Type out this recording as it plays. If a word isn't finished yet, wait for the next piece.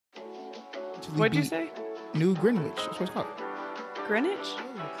What'd you say? New Greenwich. That's what it's called. Greenwich?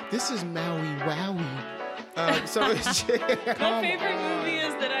 This is Maui Wowie. So it's My favorite movie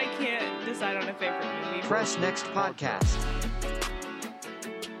is that I can't decide on a favorite movie. Press Next Podcast.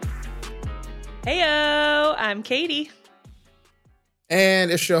 Heyo, I'm Katie.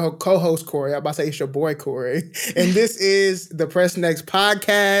 And it's your co-host, Corey. I'm about to say it's your boy, Corey. And this is the Press Next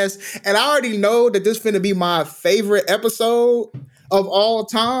Podcast. And I already know that this is finna be my favorite episode of all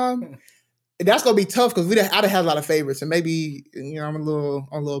time. And that's gonna be tough because I done had a lot of favorites. And maybe, I'm a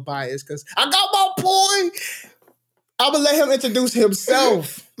little biased because I got my boy. I'm gonna let him introduce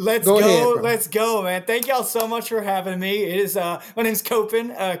himself. Let's go, man. Thank y'all so much for having me. It is my name's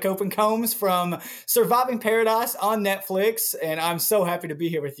Copan, Copan Combs from Surviving Paradise on Netflix, and I'm so happy to be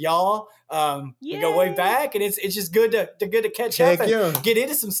here with y'all. We go way back, and it's just good to catch up and get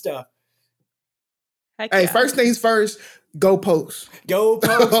into some stuff. Hey, first things first. Go post.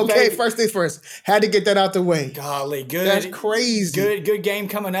 Okay, baby. First things first. Had to get that out the way. Golly, good. That's crazy. Good game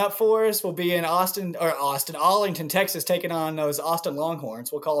coming up for us. We'll be in Arlington, Texas, taking on those Austin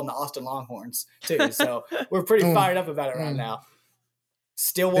Longhorns. We'll call them the Austin Longhorns too. So we're pretty fired up about it right now.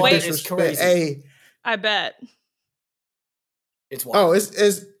 Stillwater is crazy. Hey, I bet. It's wild. Oh,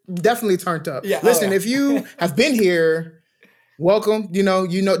 it's definitely turned up. Yeah. Listen, if you have been here, welcome. You know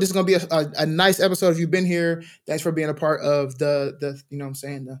this is gonna be a nice episode. If you've been here, thanks for being a part of the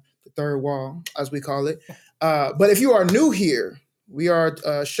the third wall, as we call it. But if you are new here, we are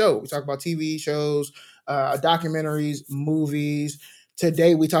a show. We talk about TV shows, documentaries, movies.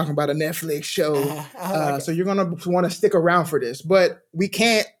 Today we talking about a Netflix show. So you're gonna want to stick around for this. But we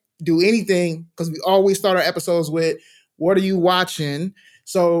can't do anything because we always start our episodes with "What are you watching?"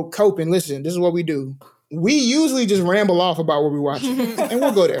 So Copan, listen, this is what we do. We usually just ramble off about what we're watching, and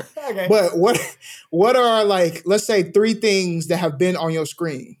we'll go there. Okay. But what are, let's say, 3 things that have been on your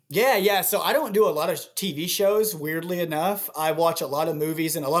screen? Yeah. So I don't do a lot of TV shows, weirdly enough. I watch a lot of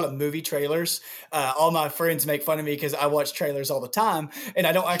movies and a lot of movie trailers. All my friends make fun of me because I watch trailers all the time, and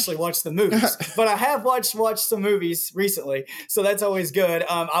I don't actually watch the movies. But I have watched some movies recently, so that's always good.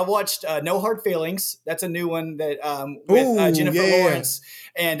 I watched No Hard Feelings. That's a new one that with Jennifer Lawrence,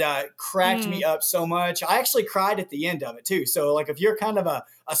 and cracked me up so much. I actually cried at the end of it too. So if you're kind of a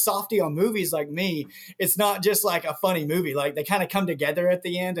softie on movies like me, it's not just like a funny movie. Like they kind of come together at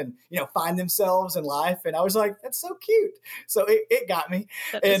the end and find themselves in life. And I was like, that's so cute. So it got me,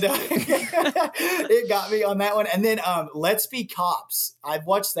 and it got me on that one. And then Let's Be Cops. I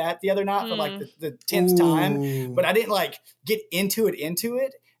watched that the other night for the 10th time, but I didn't get into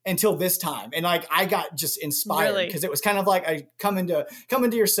it until this time. And I got just inspired because it was kind of like I come into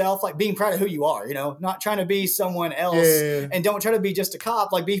yourself, being proud of who you are, not trying to be someone else and don't try to be just a cop,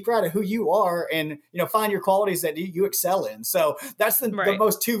 be proud of who you are and, find your qualities that you excel in. So that's the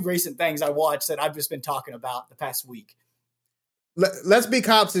most 2 recent things I watched that I've just been talking about the past week. Let's Be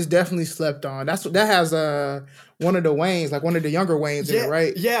Cops is definitely slept on. That has one of the Waynes, one of the younger Waynes in it,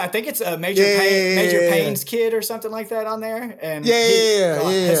 right? Yeah, I think it's a Major Payne's kid or something like that on there. And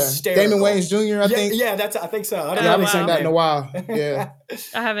Damon Wayans Jr. I think. Yeah, I think so. I haven't seen that in a while. Yeah,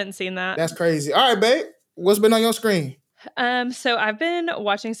 I haven't seen that. That's crazy. All right, babe, what's been on your screen? So I've been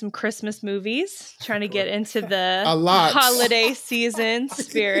watching some Christmas movies, trying to get into the holiday season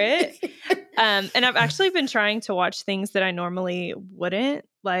spirit. And I've actually been trying to watch things that I normally wouldn't,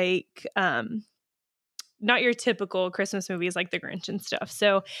 not your typical Christmas movies like The Grinch and stuff.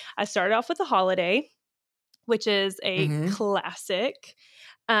 So I started off with The Holiday, which is a classic.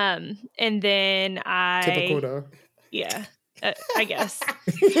 And then typical though. Yeah. I guess.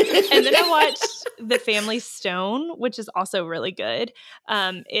 And then I watched The Family Stone, which is also really good.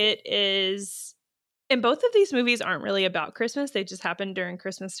 It is, and both of these movies aren't really about Christmas. They just happen during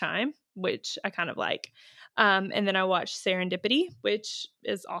Christmas time, which I kind of like. And then I watched Serendipity, which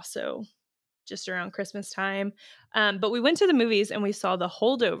is also just around Christmas time. But we went to the movies and we saw The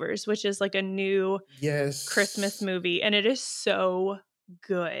Holdovers, which is a new Christmas movie. And it is so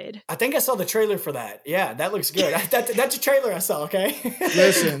good. I think I saw the trailer for that. Yeah, that looks good. That's a trailer I saw, okay?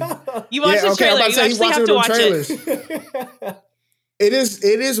 Listen. You watched the trailer. You actually have to watch it.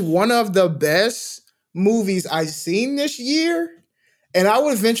 It is one of the best movies I've seen this year. And I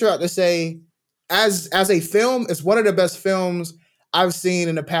would venture out to say, as a film, it's one of the best films I've seen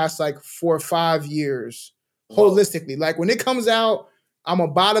in the past 4 or 5 years. Holistically. When it comes out, I'm going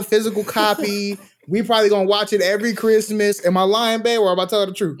to buy the physical copy. We probably going to watch it every Christmas. Am I lying, babe, or am I telling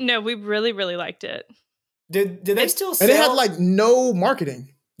the truth? No, we really, really liked it. Did they still sell? And it had no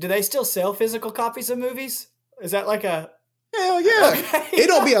marketing. Do they still sell physical copies of movies? Is that a... Hell yeah. Okay. It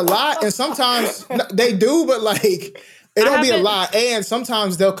don't be a lot. And sometimes they do, but It don't be a lot. And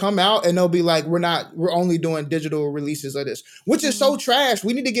sometimes they'll come out and they'll be like, we're only doing digital releases of this, which is so trash.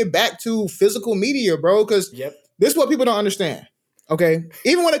 We need to get back to physical media, bro, because this is what people don't understand. Okay.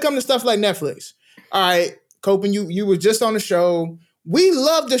 Even when it comes to stuff like Netflix. All right, Copan, you were just on the show. We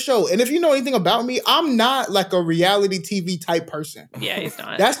love the show. And if you know anything about me, I'm not like a reality TV type person. Yeah, he's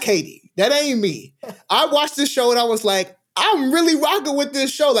not. That's Katie. That ain't me. I watched this show and I was like, I'm really rocking with this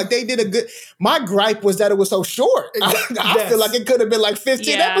show. Like they did a good. My gripe was that it was so short. I feel like it could have been like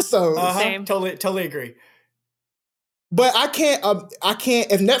 15 episodes. Same. Totally agree. But I can't.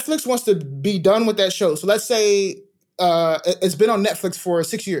 If Netflix wants to be done with that show, so let's say it's been on Netflix for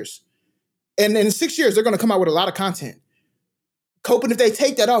 6 years, and in 6 years they're going to come out with a lot of content. Copan, if they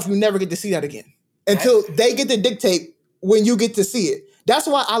take that off, you never get to see that again until they get to dictate when you get to see it. That's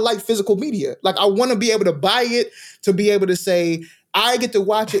why I like physical media. Like I want to be able to buy it, to be able to say, I get to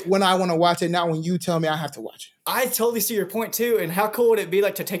watch it when I want to watch it, not when you tell me I have to watch it. I totally see your point too. And how cool would it be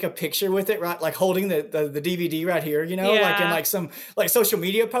like to take a picture with it, right? Like holding the DVD right here, you know, like in like some like social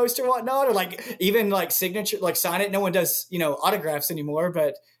media post or whatnot, or like even like signature, like sign it. No one does, you know, autographs anymore,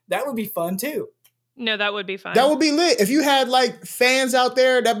 but that would be fun too. No, that would be fun. That would be lit. If you had like fans out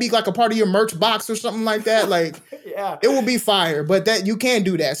there, that'd be like a part of your merch box or something like that. Like, it would be fire. But that you can't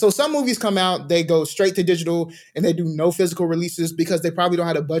do that. So some movies come out, they go straight to digital, and they do no physical releases because they probably don't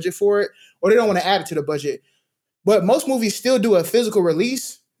have a budget for it, or they don't want to add it to the budget. But most movies still do a physical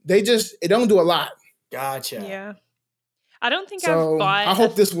release. It don't do a lot. Gotcha. Yeah, I don't think I've bought. I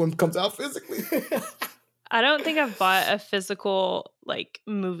hope this one comes out physically. I don't think I've bought a physical like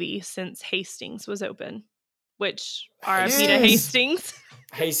movie since Hastings was open, which RIP to Hastings.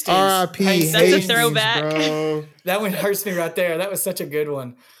 RIP Hastings. That's a throwback. Bro. That one hurts me right there. That was such a good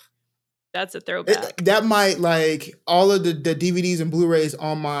one. That's a throwback. That might like all of the DVDs and Blu-rays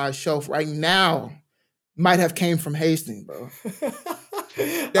on my shelf right now might have came from Hastings, bro.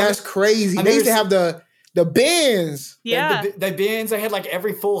 That's crazy. They used to have the bins. Yeah. The bins. They had like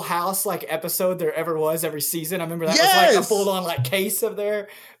every Full House like episode there ever was every season. I remember that was like a full on like case of there.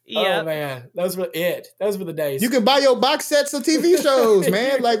 Yep. Oh man. Those were it. Those were the days. You can buy your box sets of TV shows,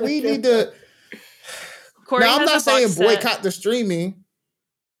 man. Like we need to. Corey now I'm not saying boycott the streaming.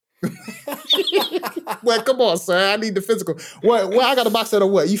 Well, come on, sir. I need the physical. What? Well, I got a box set of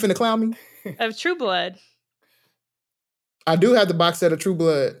what? You finna clown me? Of True Blood. I do have the box set of True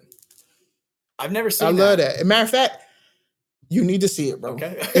Blood. I've never seen I love that. As a matter of fact, you need to see it, bro.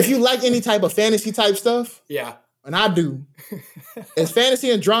 Okay. If you like any type of fantasy type stuff, and I do, it's fantasy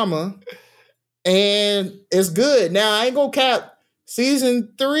and drama, and it's good. Now, I ain't gonna cap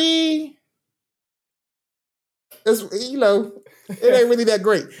season 3. It's, you know, it ain't really that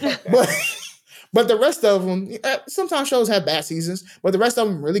great. But the rest of them, sometimes shows have bad seasons, but the rest of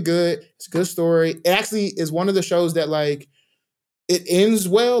them really good. It's a good story. It actually is one of the shows that like, it ends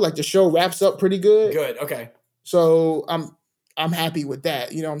well, like the show wraps up pretty good. Good, okay. So I'm happy with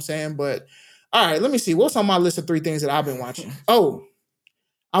that. You know what I'm saying? But all right, let me see. What's on my list of 3 things that I've been watching? Oh,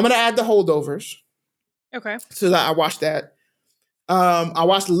 I'm gonna add The Holdovers. Okay. So I watched that. I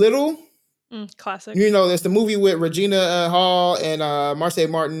watched Little. Classic. You know, there's the movie with Regina Hall and Marseille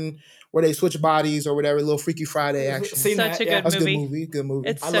Martin where they switch bodies or whatever, a little Freaky Friday action. Such a good movie. Good movie.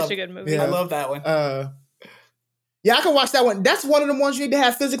 It's such a good movie. I love that one. Yeah, I can watch that one. That's one of the ones you need to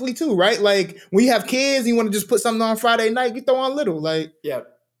have physically too, right? Like when you have kids and you want to just put something on Friday night, you throw on Little. Like,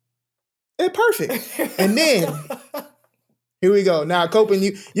 it's perfect. And then here we go. Now, Copan,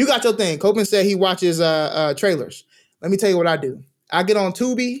 you got your thing. Copan said he watches trailers. Let me tell you what I do. I get on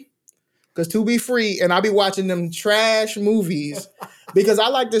Tubi because Tubi free, and I be watching them trash movies because I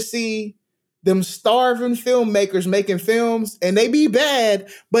like to see them starving filmmakers making films, and they be bad,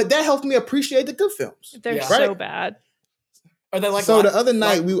 but that helps me appreciate the good films. They're so bad. Are they like so? The other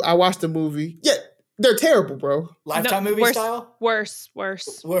night I watched a movie. Yeah, they're terrible, bro. Lifetime movie style. Worse, bro.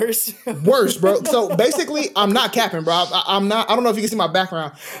 So basically, I'm not capping, bro. I'm not. I don't know if you can see my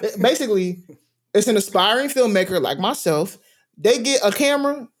background. Basically, it's an aspiring filmmaker like myself. They get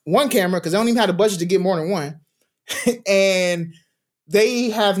one camera, because they don't even have the budget to get more than one, and they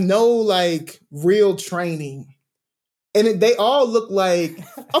have no like real training, and they all look like,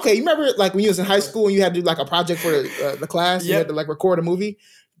 okay, you remember like when you was in high school and you had to do like a project for the class, you had to like record a movie.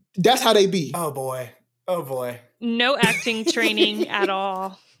 That's how they be. Oh boy. No acting training at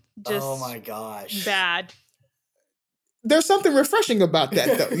all. Just oh my gosh, bad. There's something refreshing about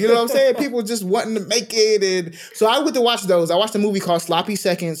that though. You know what I'm saying? People just wanting to make it, and so I went to watch those. I watched a movie called Sloppy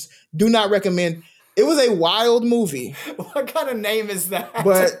Seconds. Do not recommend. It was a wild movie. What kind of name is that?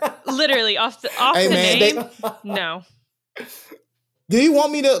 But literally off the name, no. Do you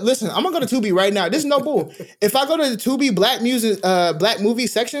want me to listen? I'm gonna go to Tubi right now. This is no bull. If I go to the Tubi Black movie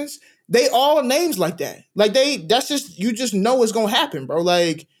sections, they all names like that. Like that's just you just know it's gonna happen, bro.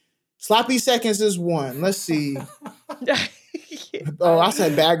 Like Sloppy Seconds is one. Let's see. Oh, I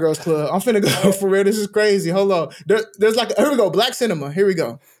said Bad Girls Club. I'm finna go for real. This is crazy. Hold on. There's like here we go. Black cinema. Here we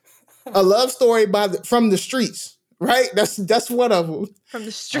go. A love story from the streets. Right. That's one of them. From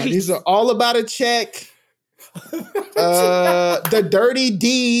the streets. These are all about a check. The Dirty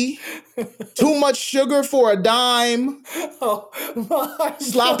D. Too Much Sugar for a Dime. Oh my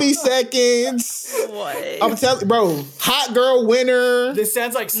Sloppy Seconds. What? I'm telling bro, Hot Girl Winter. This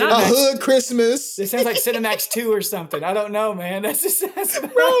sounds like A Cinemax. Hood Christmas. This sounds like Cinemax 2 or something. I don't know, man. That's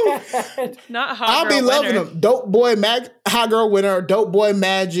Bro. bad. Not Hot I'll Girl be loving Winter. them. Dope Boy Hot Girl Winter, Dope Boy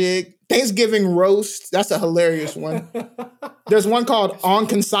Magic, Thanksgiving Roast. That's a hilarious one. There's one called On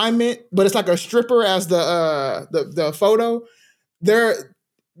Consignment, but it's like a stripper as the photo.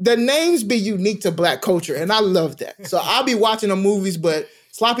 The names be unique to Black culture, and I love that. So I'll be watching the movies, but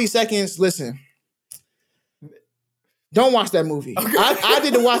Sloppy Seconds, listen, don't watch that movie. Okay. I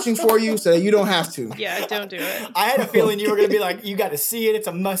did the watching for you so that you don't have to. Yeah, don't do it. I had a feeling you were going to be like, you got to see it. It's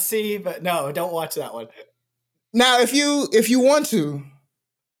a must see, but no, don't watch that one. Now, if you want to,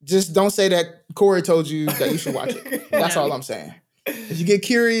 just don't say that Corey told you that you should watch it. That's all I'm saying. If you get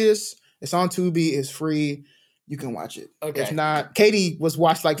curious, it's on Tubi. It's free. You can watch it. Okay. If not, Katie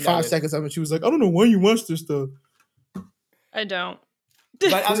watched like 5 seconds of it. She was like, I don't know why you watch this stuff. I don't.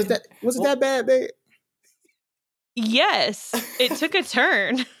 But Was it that bad, babe? Yes, it took a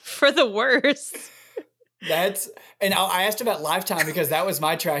turn for the worse. And I asked about Lifetime because that was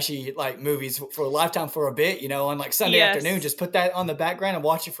my trashy like movies for Lifetime for a bit, on like Sunday afternoon. Just put that on the background and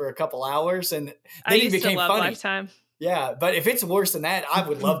watch it for a couple hours, and then it became funny. Lifetime. Yeah, but if it's worse than that, I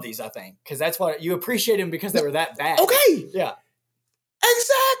would love these. I think because that's what you appreciate them because they were that bad. Okay. Yeah.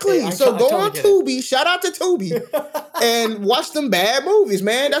 Exactly. Yeah, so go on totally Tubi. Shout out to Tubi and watch them bad movies,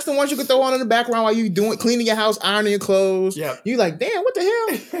 man. That's the ones you can throw on in the background while you cleaning your house, ironing your clothes. Yeah. You like, damn, what the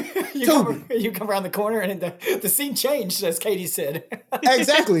hell? you come around the corner and the scene changed, as Katie said.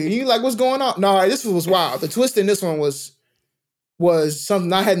 Exactly. You like, what's going on? No, this was wild. The twist in this one was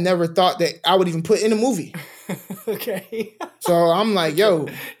something I had never thought that I would even put in a movie. Okay. So I'm like, yo,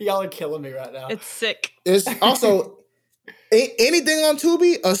 y'all are killing me right now. It's sick. It's also anything on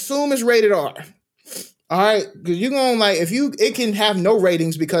Tubi, assume it's rated R. All right, because you're going like it can have no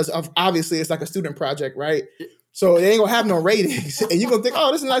ratings because of obviously it's like a student project, right? So it ain't gonna have no ratings, and you're gonna think,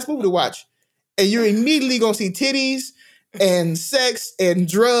 oh, this is a nice movie to watch, and you're immediately gonna see titties and sex and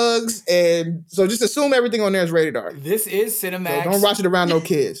drugs, and so just assume everything on there is rated R. This is Cinemax. So don't watch it around no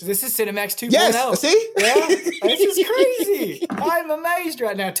kids. This is Cinemax 2.0. Yes, see? Yeah, this is crazy. I'm amazed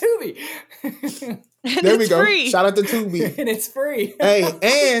right now. Tubi. There we go. Free. Shout out to Tubi. And it's free. Hey,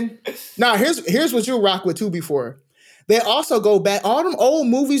 and now here's what you'll rock with Tubi for. They also go back, all them old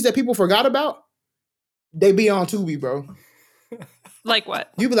movies that people forgot about, they be on Tubi, bro. Like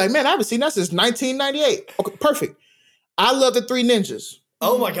what? You be like, man, I haven't seen that since 1998. Okay, perfect. I love the Three Ninjas.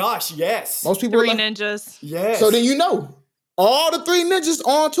 Oh my gosh, yes. Most people Three are like, Yes. Ninjas. So then all the Three Ninjas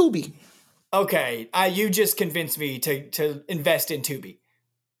on Tubi. Okay, you just convinced me to invest in Tubi.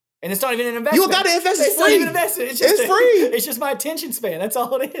 And it's not even an investment. You gotta invest. It's free. not even an investment. It's free. It's just my attention span. That's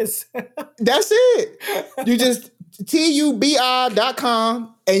all it is. That's it. You just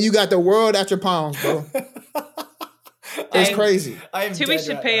tubi.com and you got the world at your palms, bro. It's crazy. Tubi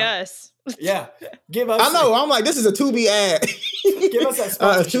should pay us. Yeah. Give us. I know. I'm like, this is a Tubi ad. Give us that If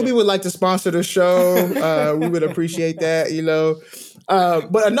sponsorship. Tubi would like to sponsor the show, we would appreciate that,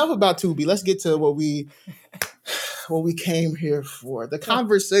 But enough about Tubi. Let's get to what we came here for. The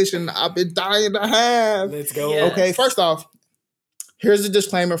conversation I've been dying to have. Let's go. Yes. Okay, first off, here's a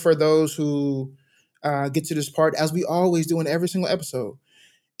disclaimer for those who get to this part, as we always do in every single episode.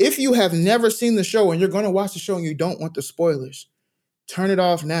 If you have never seen the show and you're going to watch the show and you don't want the spoilers, turn it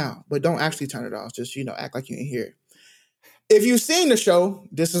off now, but don't actually turn it off. Just, act like you ain't hear it. If you've seen the show,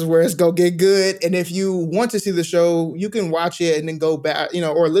 this is where it's going to get good. And if you want to see the show, you can watch it and then go back,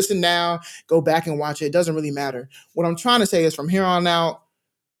 or listen now, go back and watch it. It doesn't really matter. What I'm trying to say is from here on out,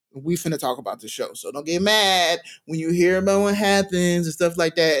 we finna talk about the show. So don't get mad when you hear about what happens and stuff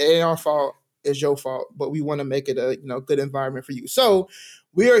like that. It ain't our fault. It's your fault. But we want to make it a good environment for you. So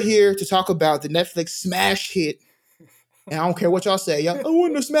we are here to talk about the Netflix smash hit. And I don't care what y'all say. Y'all, I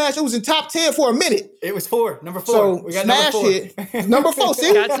wouldn't have smashed. It was in top 10 for a minute. It was 4. Number 4. So We got smash number 4. hit. Number 4.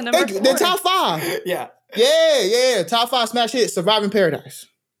 See? Got to number 4. Then top 5. Yeah. Yeah. Top 5 smash hit. Surviving Paradise.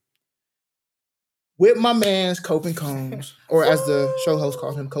 with my man's Copan Combs, or as the show host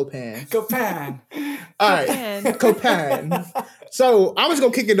calls him, Copan. Copan. All right, Copan. So I'm just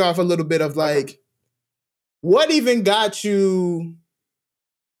gonna kick it off a little bit of like, what even got you?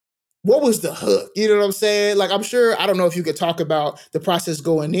 What was the hook? You know what I'm saying? Like, I'm sure, I don't know if you could talk about the process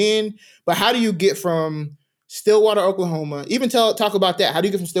going in, but how do you get from Stillwater, Oklahoma? Even talk about that. How do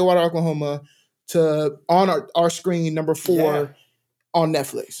you get from Stillwater, Oklahoma to on our screen number 4 on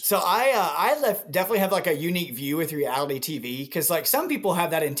Netflix? So I definitely have like a unique view with reality TV, because like some people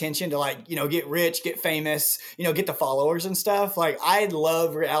have that intention to like, you know, get rich, get famous, you know, get the followers and stuff. Like I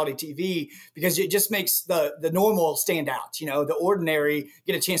love reality TV because it just makes the normal stand out, you know, the ordinary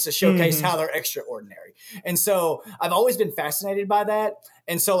get a chance to showcase how they're extraordinary. And so I've always been fascinated by that.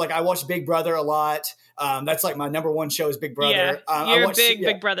 And so like I watch Big Brother a lot. That's like my number one show is Big Brother. Yeah, you're a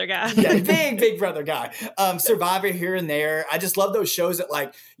Big Brother guy. Yeah, big Brother guy. Survivor here and there. I just love those shows that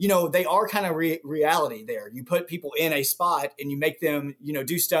like, you know, they are kind of reality there. You put people in a spot and you make them, you know,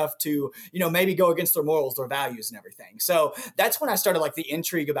 do stuff to, you know, maybe go against their morals, their values and everything. So that's when I started like the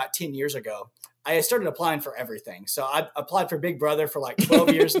intrigue about 10 years ago. I started applying for everything. So I applied for Big Brother for like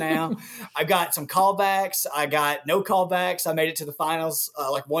 12 years now. I got some callbacks. I got no callbacks. I made it to the finals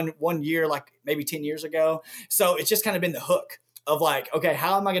like one year, like maybe 10 years ago. So it's just kind of been the hook of like, okay,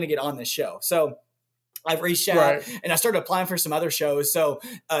 how am I going to get on this show? So I've reached out and I started applying for some other shows. So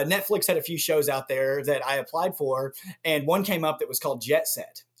Netflix had a few shows out there that I applied for, and one came up that was called Jet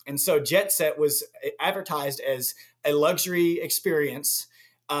Set. And so Jet Set was advertised as a luxury experience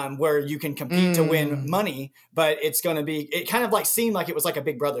where you can compete to win money, but it's going to be, it kind of like seemed like it was like a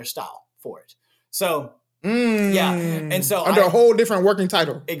Big Brother style for it. So yeah. And so under a whole different working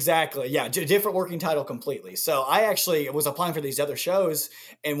title. Exactly. Yeah. Different working title completely. So I actually was applying for these other shows,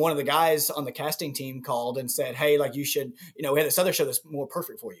 and one of the guys on the casting team called and said, hey, like you should, you know, we had this other show that's more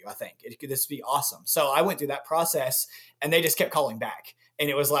perfect for you. I think this would be awesome. So I went through that process and they just kept calling back. And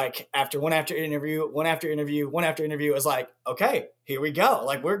it was like one after interview, it was like, okay, here we go.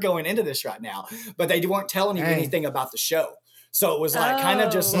 Like we're going into this right now, but they weren't telling you anything about the show. So it was like kind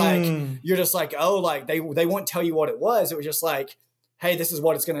of just like, you're just like, oh, like they wouldn't tell you what it was. It was just like, hey, this is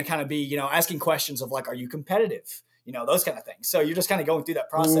what it's going to kind of be, you know, asking questions of like, are you competitive? You know, those kind of things. So you're just kind of going through that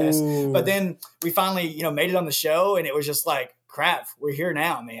process. But then we finally, you know, made it on the show, and it was just like, crap, we're here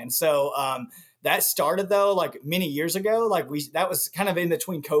now, man. So that started though, like many years ago, like that was kind of in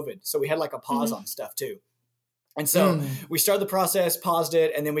between COVID. So we had like a pause on stuff too. And so we started the process, paused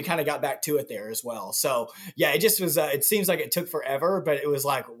it, and then we kind of got back to it there as well. So yeah, it just was, it seems like it took forever, but it was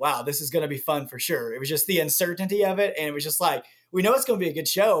like, wow, this is going to be fun for sure. It was just the uncertainty of it. And it was just like, we know it's going to be a good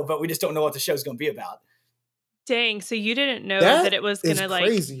show, but we just don't know what the show's going to be about. Dang. So you didn't know that it was going to like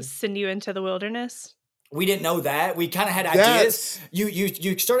crazy. Send you into the wilderness? We didn't know that. We kind of had ideas.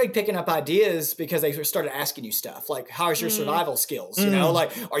 You started picking up ideas because they started asking you stuff like, how's your survival skills? You know,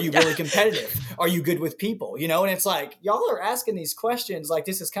 like, are you really competitive? Are you good with people? You know, and it's like, y'all are asking these questions. Like,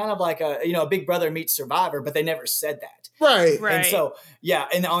 this is kind of like a, you know, a Big Brother meets Survivor, but they never said that. Right. And so, yeah.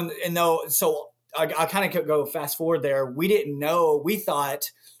 So I kind of go fast forward there. We didn't know, we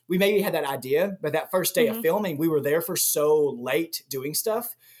thought we maybe had that idea, but that first day of filming, we were there for so late doing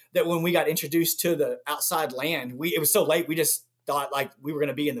stuff that when we got introduced to the outside land, it was so late, we just thought like we were going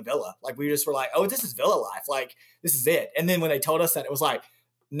to be in the villa. Like we just were like, oh, this is villa life. Like this is it. And then when they told us that, it was like,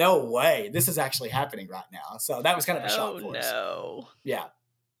 no way, this is actually happening right now. So that was kind of a shock for us. Yeah.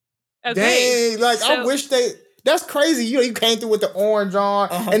 Okay. Dang, like I wish that's crazy. You know, you came through with the orange on,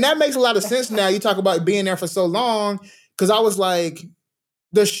 and that makes a lot of sense now. You talk about being there for so long, because I was like,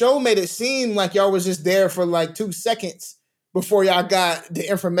 the show made it seem like y'all was just there for like 2 seconds before y'all got the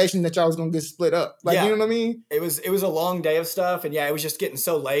information that y'all was gonna get split up. Like, you know what I mean? It was a long day of stuff, and yeah, it was just getting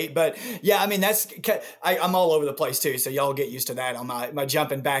so late. But yeah, I mean, I'm all over the place too, so y'all get used to that on my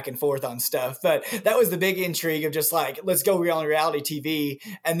jumping back and forth on stuff. But that was the big intrigue of just like, let's go on reality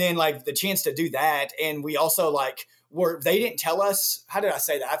TV, and then like the chance to do that. And we also like they didn't tell us, how did I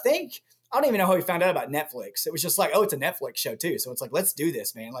say that? I don't even know how we found out about Netflix. It was just like, oh, it's a Netflix show too. So it's like, let's do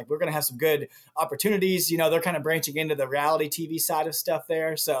this, man. Like we're going to have some good opportunities. You know, they're kind of branching into the reality TV side of stuff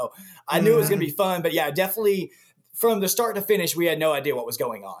there. So I knew it was going to be fun, but yeah, definitely from the start to finish, we had no idea what was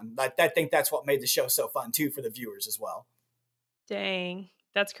going on. I think that's what made the show so fun too, for the viewers as well. Dang,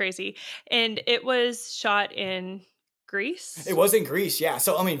 that's crazy. And it was shot in Greece? It was in Greece, yeah.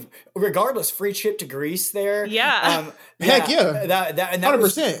 So I mean, regardless, free trip to Greece there. Yeah. Heck yeah. That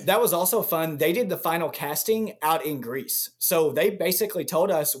 100%. That was also fun. They did the final casting out in Greece. So they basically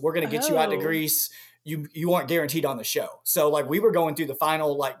told us, we're going to get you out to Greece. You aren't guaranteed on the show. So like we were going through the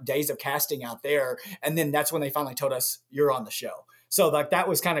final like days of casting out there, and then that's when they finally told us, you're on the show. So like that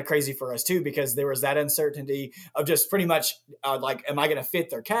was kind of crazy for us too, because there was that uncertainty of just pretty much like, am I going to fit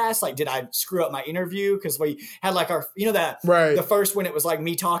their cast? Like, did I screw up my interview? Because we had like our, that the first one, it was like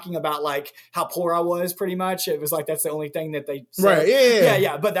me talking about like how poor I was. Pretty much, it was like that's the only thing that they said. Right?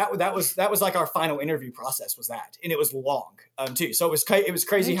 Yeah. But that was like our final interview process was that, and it was long too. So it was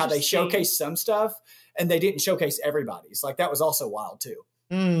crazy how they showcased some stuff and they didn't showcase everybody's. Like that was also wild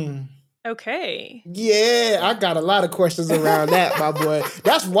too. Okay. Yeah, I got a lot of questions around that, my boy.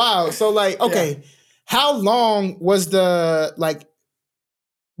 That's wild. So like, okay, how long was the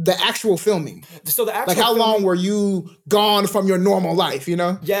actual filming? So the actual like how long were you gone from your normal life,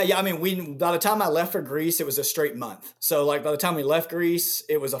 Yeah, I mean, by the time I left for Greece, it was a straight month. So like by the time we left Greece,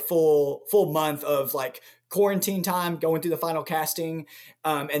 it was a full month of like quarantine time, going through the final casting.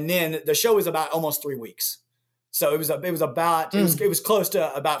 And then the show was about almost 3 weeks. So it was close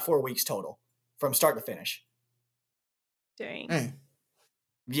to about 4 weeks total from start to finish. Dang.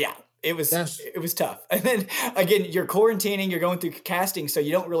 Yeah, it was tough. And then again, you're quarantining, you're going through casting, so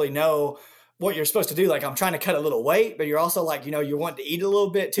you don't really know what you're supposed to do. Like I'm trying to cut a little weight, but you're also like, you want to eat a little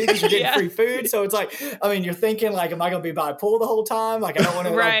bit too because you're getting free food. So it's like, I mean, you're thinking like, am I going to be by a pool the whole time? Like I don't want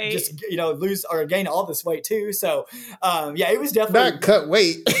to like, just, lose or gain all this weight too. So it was definitely not cut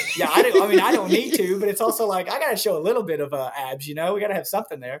weight. Yeah. I don't need to, but it's also like, I got to show a little bit of abs, we got to have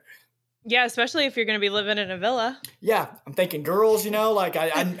something there. Yeah, especially if you're going to be living in a villa. Yeah, I'm thinking girls, like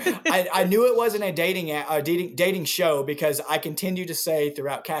I knew it wasn't a dating show because I continue to say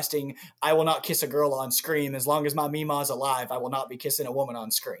throughout casting, I will not kiss a girl on screen as long as my Mima's alive. I will not be kissing a woman on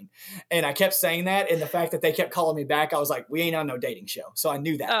screen, and I kept saying that. And the fact that they kept calling me back, I was like, we ain't on no dating show, so I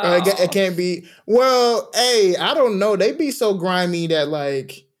knew that. It can't be. Well, hey, I don't know. They be so grimy that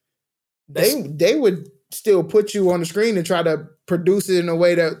like they would still put you on the screen and try to produce it in a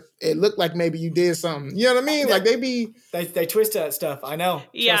way that it looked like maybe you did something. You know what I mean? Like they twist that stuff. I know.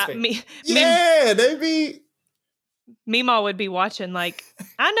 Yeah, they be. Mima would be watching like,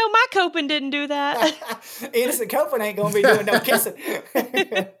 I know my Copan didn't do that. Innocent Copan ain't gonna be doing no kissing.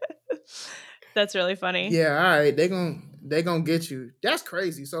 That's really funny. Yeah, all right. They gonna get you. That's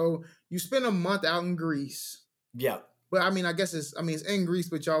crazy. So you spend a month out in Greece. Yeah. But I mean, I guess it's in Greece,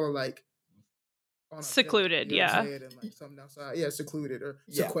 but y'all are like secluded, and like something outside, secluded or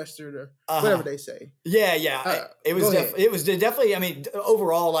sequestered or whatever they say. It was definitely. I mean,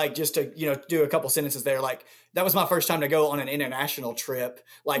 overall, like just to do a couple sentences there. Like that was my first time to go on an international trip,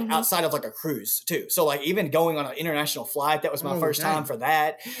 like outside of like a cruise too. So like even going on an international flight, that was my first time for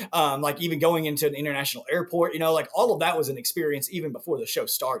that. Like even going into an international airport, like all of that was an experience even before the show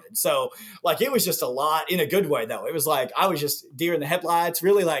started. So like it was just a lot in a good way though. It was like I was just deer in the headlights,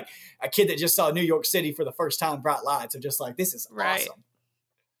 really like a kid that just saw New York City for the first time, bright lights of just like, this is awesome.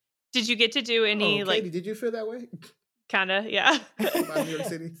 Did you get to do any Katie, did you feel that way? Kinda, yeah. About New York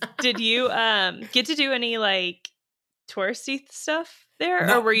City. Did you get to do any like touristy stuff there,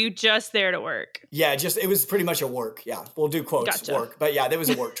 No. or were you just there to work? Yeah, it was pretty much a work. Yeah, we'll do quotes work, but yeah, that was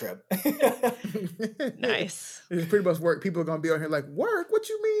a work trip. Nice. It's pretty much work. People are gonna be on here like, work? What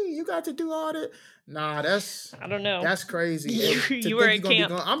you mean? You got to do all that? Nah, I don't know. That's crazy. You were at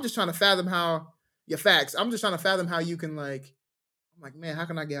camp. I'm just trying to fathom how your facts. I'm just trying to fathom how you can like. I'm like, man, how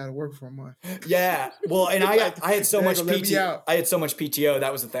can I get out of work for a month? Yeah, well, and I had so much PTO. I had so much PTO.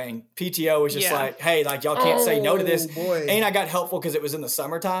 That was the thing. PTO was just like, hey, like y'all can't say no to this. Boy. And I got helpful because it was in the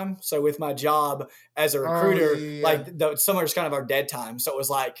summertime. So with my job as a recruiter, like the summer is kind of our dead time. So it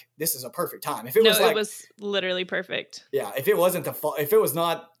was like, this is a perfect time. If it was like, it was literally perfect. Yeah, if it wasn't the fall, if it was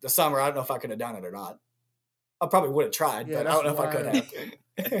not the summer, I don't know if I could have done it or not. I probably would have tried, but I don't know if I could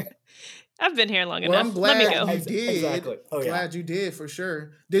have. I've been here long enough. I'm glad Let me go. you did. Exactly. Glad you did for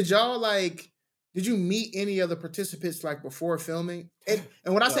sure. Did y'all did you meet any of the participants like before filming? And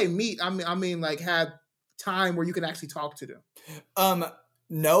when I say meet, I mean like had time where you can actually talk to them.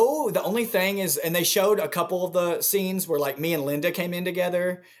 No, the only thing is, and they showed a couple of the scenes where like me and Linda came in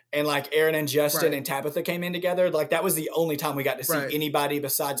together and like Aaron and Justin and Tabitha came in together. Like that was the only time we got to see anybody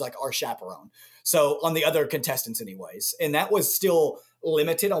besides like our chaperone. So on the other contestants anyways. And that was still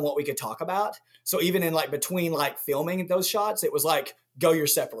limited on what we could talk about. So even in like between like filming those shots, it was like, go your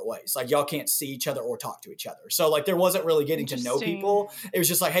separate ways. Like y'all can't see each other or talk to each other. So like there wasn't really getting to know people. It was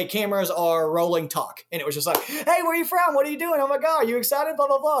just like, hey, cameras are rolling, talk. And it was just like, hey, where are you from? What are you doing? Oh my God, you excited? Blah,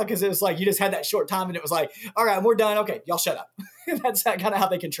 blah, blah. Because it was like, you just had that short time and it was like, all right, we're done. Okay, y'all shut up. That's kind of how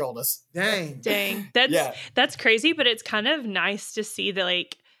they controlled us. Dang. That's crazy, but it's kind of nice to see that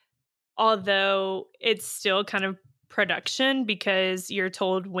like, although it's still kind of production because you're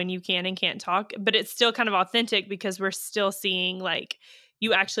told when you can and can't talk, but it's still kind of authentic because we're still seeing like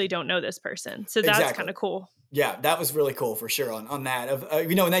you actually don't know this person. So that's kind of cool. Yeah, that was really cool for sure on that. Of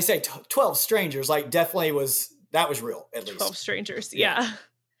you know, when they say 12 strangers, like definitely that was real at 12 least. strangers. Yeah. Yeah.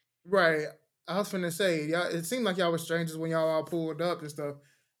 Right. I was finna say, y'all, it seemed like y'all were strangers when y'all all pulled up and stuff.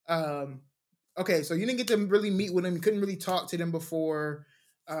 Okay, so you didn't get to really meet with them. You couldn't really talk to them before.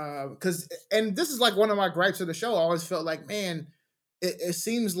 And this is like one of my gripes of the show. I always felt like, man, it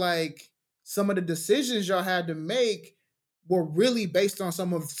seems like some of the decisions y'all had to make were really based on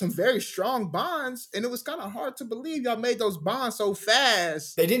some very strong bonds, and it was kind of hard to believe y'all made those bonds so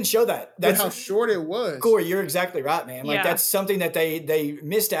fast. They didn't show that. That's how short it was. Corey, you're exactly right, man. Like Yeah. that's something that they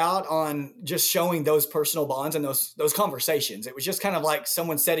missed out on, just showing those personal bonds and those conversations. It was just kind of like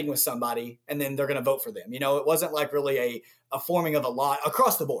someone sitting with somebody and then they're going to vote for them. You know, it wasn't like really a forming of a lot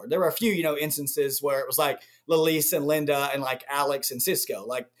across the board. There were a few, you know, instances where it was like Lilise and Linda and like Alex and Cisco.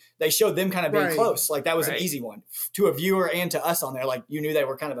 Like they showed them kind of being close. Like that was an easy one to a viewer and to us on there. Like you knew they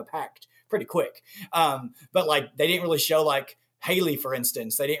were kind of a pact pretty quick. But like they didn't really show like Haley, for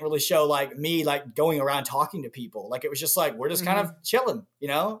instance. They didn't really show like me like going around talking to people. Like it was just like we're just kind of chilling, you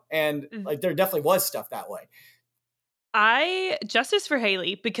know? And like there definitely was stuff that way. Justice for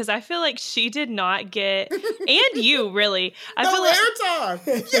Haley, because I feel like she did not get, and you really, I no feel like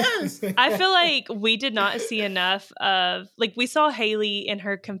airtime. Yes, I feel like we did not see enough of, like, we saw Haley in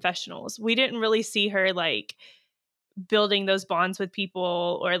her confessionals. We didn't really see her like building those bonds with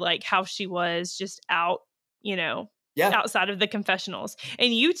people, or like how she was just out, you know, outside of the confessionals.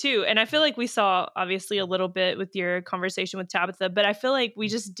 And you too. And I feel like we saw obviously a little bit with your conversation with Tabitha, but I feel like we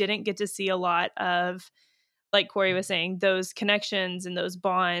just didn't get to see a lot of, like Corey was saying, those connections and those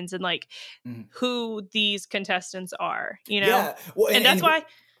bonds and like who these contestants are, you know? Yeah. Well, and that's why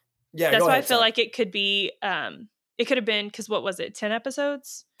I feel like it could be, it could have been, because what was it, 10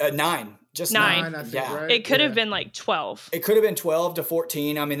 episodes? 9. Just 9. I think, yeah. right? It could have been like 12. It could have been 12 to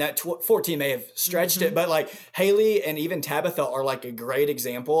 14. I mean, that 14 may have stretched it, but like Haley and even Tabitha are like a great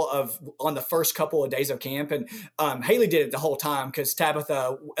example of on the first couple of days of camp. And Haley did it the whole time because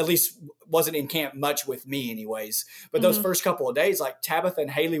Tabitha at least wasn't in camp much with me anyways. But those first couple of days, like Tabitha and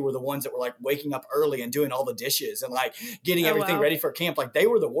Haley were the ones that were like waking up early and doing all the dishes and like getting everything ready for camp. Like they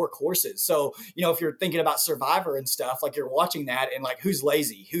were the workhorses. So, you know, if you're thinking about Survivor and stuff, like you're watching that and like who's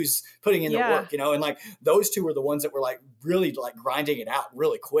lazy, who's putting in the work, you know, and like those two were the ones that were like really like grinding it out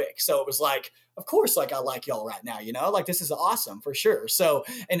really quick. So it was like, of course, like I like y'all right now, you know, like this is awesome for sure. So,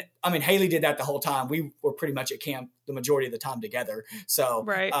 and I mean, Haley did that the whole time. We were pretty much at camp the majority of the time together. So,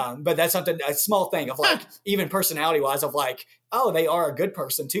 but that's something, a small thing of like, even personality wise of like, oh, they are a good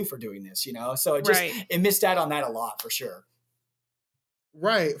person too for doing this, you know? So it just, it missed out on that a lot for sure.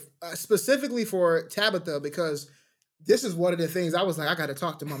 Right. Specifically for Tabitha, because this is one of the things I was like, I got to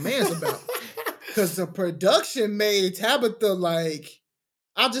talk to my mans about. Because the production made Tabitha like,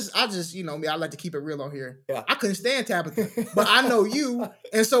 I just, you know me, I like to keep it real on here. Yeah. I couldn't stand Tabitha, but I know you.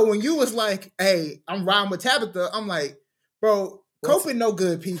 And so when you was like, hey, I'm riding with Tabitha, I'm like, bro, Copan no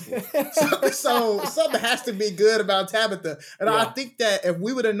good people. So something has to be good about Tabitha. And I think that if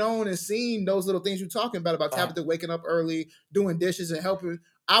we would have known and seen those little things you're talking about Tabitha waking up early, doing dishes and helping,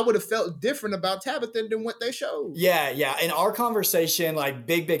 I would have felt different about Tabitha than what they showed. Yeah, yeah. And our conversation, like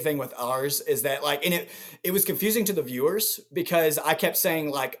big thing with ours is that like, and it was confusing to the viewers because I kept saying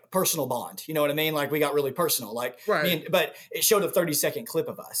like personal bond. You know what I mean? Like we got really personal, like, but it showed a 30-second clip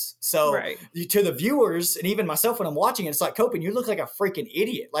of us. So to the viewers and even myself when I'm watching it, it's like, Copan, you look like a freaking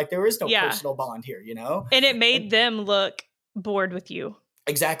idiot. Like there is no personal bond here, you know? And it made them look bored with you.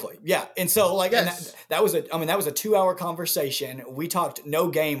 Exactly. Yeah. And so like, and that was a 2-hour conversation. We talked no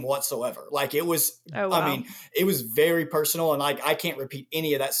game whatsoever. Like it was, I mean, it was very personal and like, I can't repeat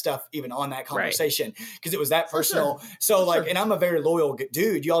any of that stuff even on that conversation because it was that personal. Sure. So like, and I'm a very loyal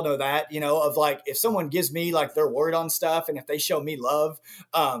dude. Y'all know that, you know, of like, if someone gives me like their word on stuff and if they show me love,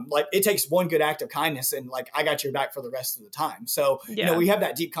 like it takes one good act of kindness and like, I got your back for the rest of the time. So, you know, we have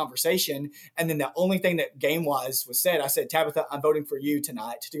that deep conversation. And then the only thing that game wise was said, I said, Tabitha, I'm voting for you tonight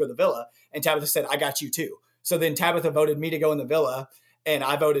to go to the villa. And Tabitha said, I got you too. So then Tabitha voted me to go in the villa and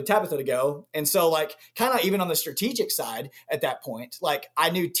I voted Tabitha to go. And so like kind of even on the strategic side at that point, like I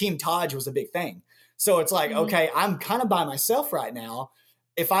knew Team Taj was a big thing. So it's like, okay, I'm kind of by myself right now.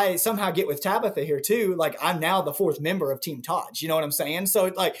 If I somehow get with Tabitha here too, like I'm now the 4th member of Team Taj. You know what I'm saying?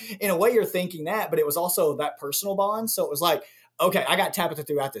 So like in a way you're thinking that, but it was also that personal bond. So it was like, okay, I got Tabitha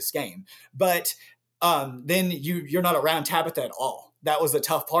throughout this game, but then you're not around Tabitha at all. That was the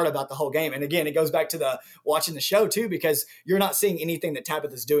tough part about the whole game. And again, it goes back to the watching the show too, because you're not seeing anything that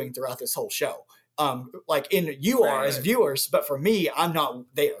Tabitha's doing throughout this whole show. Like you are as viewers, but for me, I'm not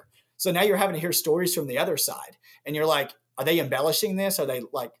there. So now you're having to hear stories from the other side and you're like, are they embellishing this? Are they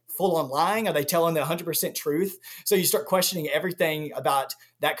like full on lying? Are they telling the 100% truth? So you start questioning everything about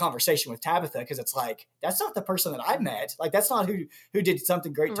that conversation with Tabitha, because it's like, that's not the person that I met. Like, that's not who did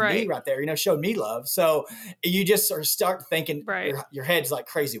something great to me right there, you know, showed me love. So you just sort of start thinking your head's like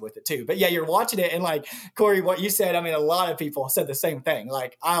crazy with it too. But yeah, you're watching it, and like, Corey, what you said, I mean, a lot of people said the same thing.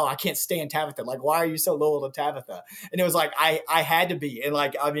 Like, oh, I can't stand Tabitha. Like, why are you so loyal to Tabitha? And it was like, I had to be. And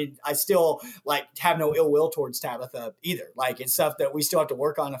like, I mean, I still like have no ill will towards Tabitha either. Like, it's stuff that we still have to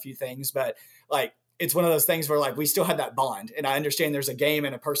work on a few things, but like, it's one of those things where like we still have that bond, and I understand there's a game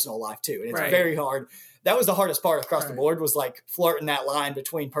and a personal life too. And it's very hard. That was the hardest part across the board, was like flirting that line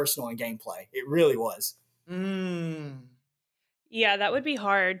between personal and gameplay. It really was. Yeah, that would be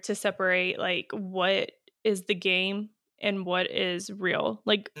hard to separate like what is the game and what is real.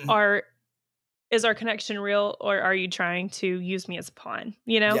 Like is our connection real, or are you trying to use me as a pawn,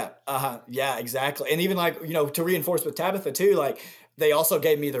 you know? Yeah. Yeah, exactly. And even like, you know, to reinforce with Tabitha too, like they also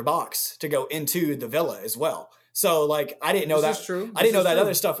gave me their box to go into the villa as well. So like, I didn't know that. True. I didn't know that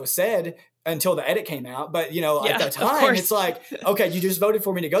other stuff was said until the edit came out. But you know, at the time, it's like, okay, you just voted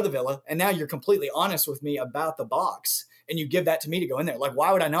for me to go to the villa, and now you're completely honest with me about the box, and you give that to me to go in there. Like,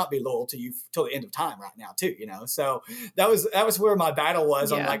 why would I not be loyal to you till the end of time right now too? You know, so that was where my battle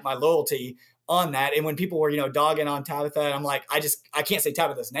was on like my loyalty on that. And when people were, you know, dogging on Tabitha, and I'm like, I can't say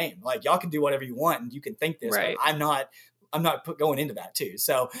Tabitha's name. Like, y'all can do whatever you want, and you can think this, but I'm not going into that too.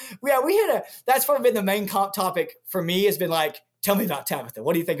 So we had that's probably been the main topic for me, has been like, tell me about Tabitha.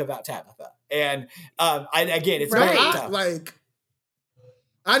 What do you think about Tabitha? And it's very tough. Like,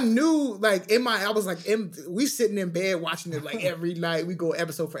 I knew, like, I was like, we sitting in bed watching it like every night. We go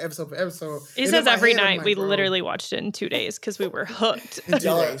episode for episode. He says every night. Like, we literally watched it in 2 days because we were hooked.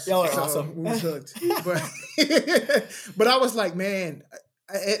 Y'all are awesome. We was hooked. But I was like, man,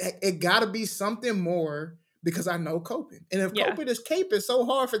 it got to be something more, because I know Copan. And if Copan is caping so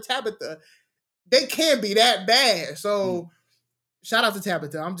hard for Tabitha, they can't be that bad. So shout out to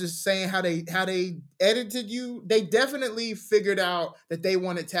Tabitha. I'm just saying how they edited you. They definitely figured out that they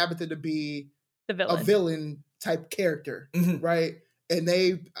wanted Tabitha to be a villain type character, right? And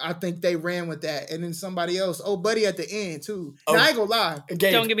I think they ran with that. And then somebody else, Buddy at the end too. Now, I ain't gonna lie.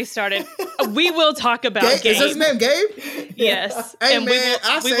 Gabe. Don't get me started. We will talk about Gabe. Is his name Gabe? Yes. Hey, and man,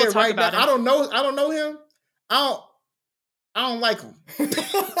 I say it right now. I don't know him. I don't like him.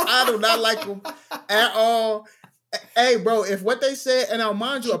 I do not like him at all. Hey, bro, if what they said, and I'll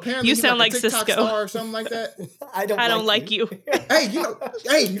mind you, apparently you sound like TikTok Cisco star or something like that. I don't like you. Hey, you know,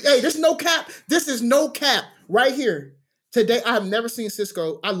 hey, there's no cap. This is no cap right here. Today, I have never seen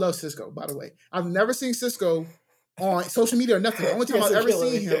Cisco. I love Cisco, by the way. I've never seen Cisco on social media or nothing. The only time I've ever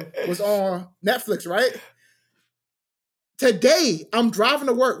seen him was on Netflix, right? Today, I'm driving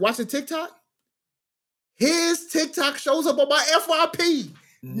to work, watching TikTok. His TikTok shows up on my FYP.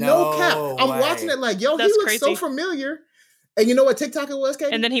 No cap. I'm watching it like, yo, he looks so familiar. And you know what TikTok it was,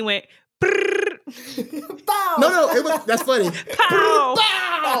 Katie? And then he went, no, it was, that's funny. Pow!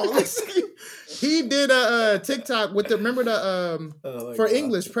 He did a TikTok with remember the, for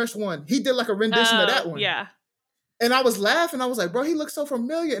English, press 1. He did like a rendition of that one. Yeah. And I was laughing. I was like, bro, he looks so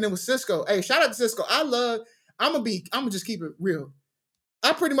familiar. And it was Cisco. Hey, shout out to Cisco. I'm gonna just keep it real.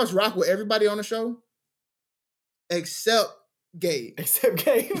 I pretty much rock with everybody on the show, except Gabe.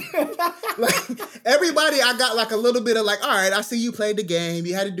 Like, everybody, I got like a little bit of like, all right, I see you played the game.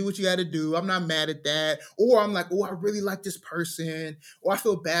 You had to do what you had to do. I'm not mad at that. Or I'm like, oh, I really like this person. Or I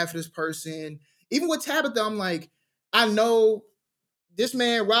feel bad for this person. Even with Tabitha, I'm like, I know this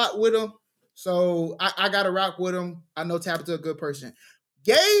man rock with him. So I got to rock with him. I know Tabitha a good person.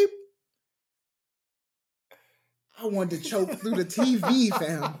 Gabe, I wanted to choke through the TV,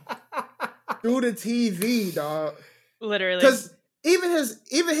 fam. Through the TV, dog. Literally. Because even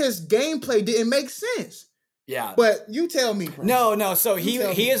his gameplay didn't make sense. Yeah. But you tell me, bro. No. So he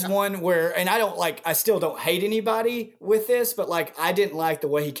is one where, and I still don't hate anybody with this, but like, I didn't like the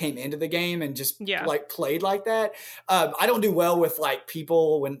way he came into the game and just like played like that. I don't do well with like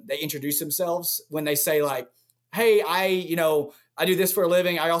people when they introduce themselves, when they say like, hey, I do this for a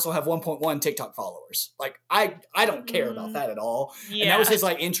living. I also have 1.1 TikTok followers. Like, I don't care about that at all. Yeah. And that was his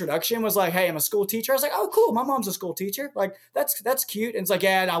like introduction, was like, hey, I'm a school teacher. I was like, oh, cool. My mom's a school teacher. Like, that's cute. And it's like,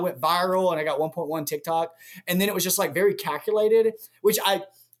 yeah, and I went viral and I got 1.1 TikTok. And then it was just like very calculated, which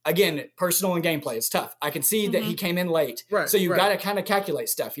again, personal and gameplay, it's tough. I can see that he came in late. Right, so you got to kind of calculate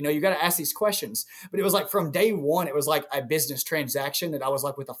stuff. You got to ask these questions. But it was like from day one, it was like a business transaction that I was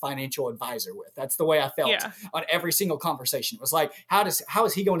like with a financial advisor with. That's the way I felt on every single conversation. It was like, how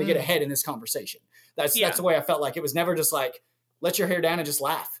is he going to get ahead in this conversation? That's the way I felt like. It was never just like, let your hair down and just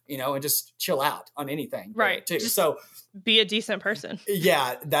laugh, and just chill out on anything. Right. Too. Just So be a decent person.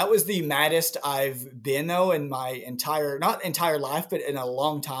 yeah, that was the maddest I've been though in my not entire life, but in a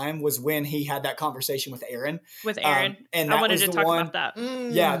long time, was when he had that conversation with Aaron. And I wanted to talk about that.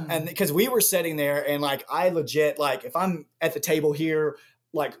 Yeah. And because we were sitting there and like, I legit, like if I'm at the table here,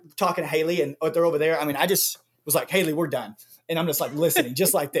 like talking to Haley and they're over there, I mean, I just was like, Haley, we're done. And I'm just like listening,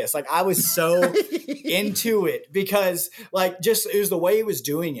 just like this. Like I was so into it because like, just, it was the way he was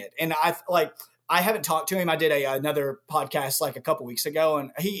doing it. And I haven't talked to him. I did another podcast like a couple weeks ago,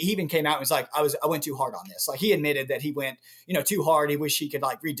 and he even came out and was like, I went too hard on this. Like he admitted that he went, too hard. He wished he could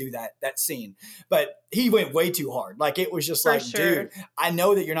like redo that scene, but he went way too hard. Like it was just dude, I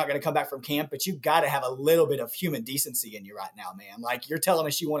know that you're not going to come back from camp, but you got to have a little bit of human decency in you right now, man. Like you're telling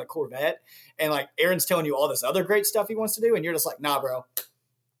us you want a Corvette, and like Aaron's telling you all this other great stuff he wants to do, and you're just like, nah, bro,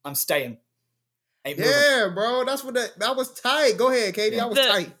 I'm staying. Yeah, bro, that's what that was tight. Go ahead, Katie. I was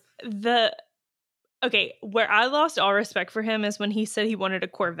tight. Okay, where I lost all respect for him is when he said he wanted a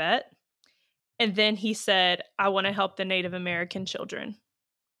Corvette, and then he said, I want to help the Native American children.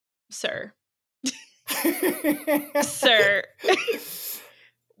 Sir. Sir.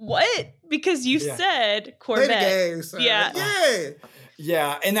 What? Because you said Corvette. Play the game, sir. Yeah.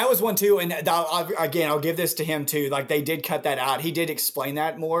 Yeah, and that was one too. And I'll give this to him too. Like they did cut that out. He did explain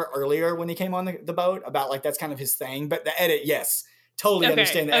that more earlier when he came on the boat about like that's kind of his thing. But the edit, yes. Totally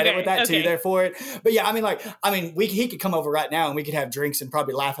understand the edit with that too there for it. But yeah, he could come over right now and we could have drinks and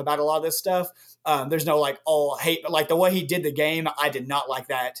probably laugh about a lot of this stuff. There's no like all hate, but like the way he did the game, I did not like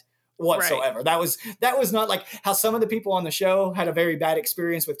that whatsoever. Right. That was not like how some of the people on the show had a very bad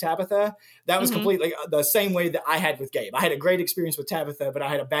experience with Tabitha. That was completely the same way that I had with Gabe. I had a great experience with Tabitha, but I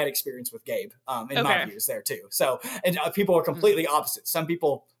had a bad experience with Gabe in my views there too. So, and people are completely opposite. Some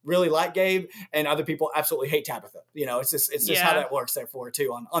people really like Gabe and other people absolutely hate Tabitha. It's just how that works there for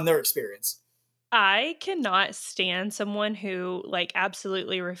too on their experience. I cannot stand someone who like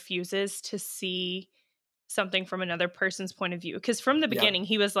absolutely refuses to see something from another person's point of view. Because from the beginning,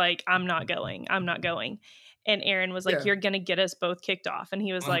 he was like, I'm not going. And Aaron was like, you're going to get us both kicked off. And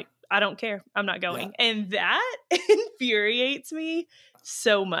he was like, I don't care. I'm not going. Yeah. And that infuriates me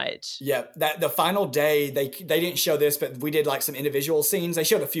so much. Yeah. The final day, they didn't show this, but we did like some individual scenes. They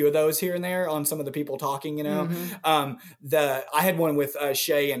showed a few of those here and there on some of the people talking, I had one with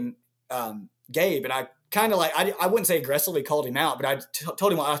Shay and Gabe, and I kind of like, I wouldn't say aggressively called him out, but I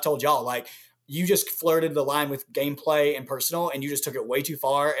told him what I told y'all, like, you just flirted the line with gameplay and personal, and you just took it way too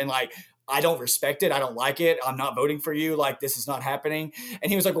far. And like, I don't respect it. I don't like it. I'm not voting for you. Like, this is not happening. And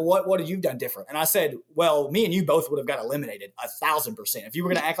he was like, well, what have you done different? And I said, well, me and you both would have got eliminated 1,000%. If you were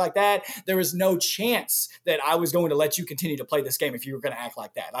going to act like that, there was no chance that I was going to let you continue to play this game if you were going to act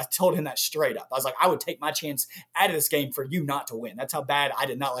like that. I told him that straight up. I was like, I would take my chance out of this game for you not to win. That's how bad I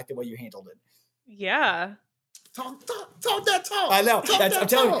did not like the way you handled it. Yeah. Talk that talk. I know. I'm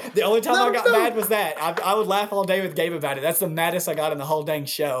telling you, the only time I got mad was that. I would laugh all day with Gabe about it. That's the maddest I got in the whole dang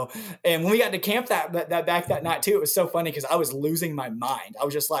show. And when we got to camp that night too, it was so funny because I was losing my mind. I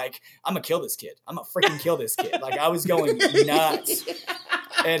was just like, I'm gonna kill this kid. I'm gonna freaking kill this kid. Like I was going nuts.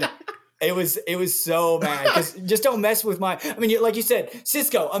 And it was so mad because just don't mess with like you said,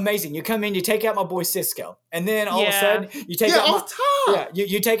 Cisco, amazing. You come in, you take out my boy Cisco, and then all of a sudden you take out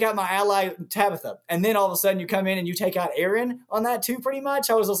you take out my ally Tabitha, and then all of a sudden you come in and you take out Aaron on that too. Pretty much,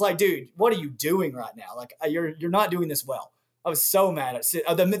 I was just like, dude, what are you doing right now? Like you're not doing this well. I was so mad at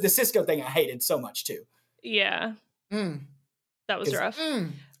the Cisco thing. I hated so much too. Yeah, that was rough.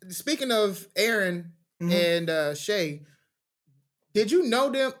 Speaking of Aaron and Shay. Did you know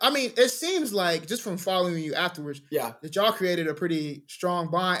them? I mean, it seems like just from following you afterwards, that y'all created a pretty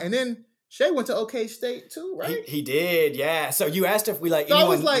strong bond. And then Shay went to OK State too, right? He did, yeah. So you asked if we like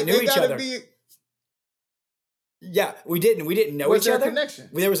knew each other. Yeah, we didn't know each other. Connection?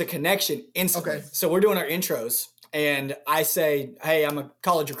 There was a connection instantly. Okay. So we're doing our intros, and I say, "Hey, I'm a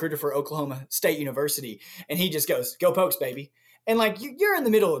college recruiter for Oklahoma State University," and he just goes, "Go Pokes, baby!" And like you're in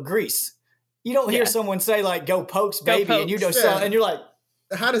the middle of Greece. You don't hear someone say like, go Pokes, baby. Pokes. And you don't and you're like,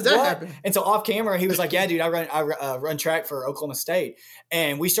 how does that happen? And so off camera, he was like, yeah, dude, I run track for Oklahoma State.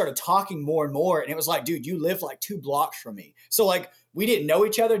 And we started talking more and more. And it was like, dude, you live like 2 blocks from me. So like, we didn't know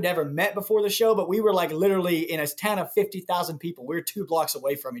each other, never met before the show, but we were like literally in a town of 50,000 people. We were 2 blocks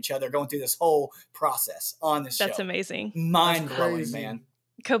away from each other going through this whole process on this show. That's amazing. Mind blowing, man.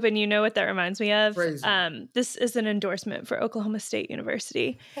 Copan, you know what that reminds me of? Crazy. This is an endorsement for Oklahoma State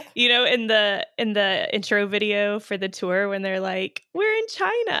University. You know, in the intro video for the tour when they're like, "We're in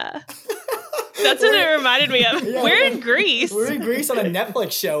China." That's what it reminded me of. Yeah. We're in Greece. We're in Greece on a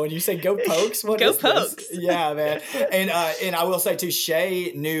Netflix show, and you say "Go Pokes." What Go is this? Pokes. Yeah, man. And I will say too,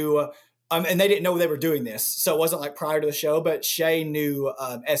 Shay knew. And they didn't know they were doing this, so it wasn't like prior to the show. But Shay knew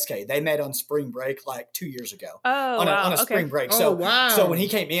SK. They met on spring break like 2 years ago. Oh, on a spring break. Oh, So wow. So when he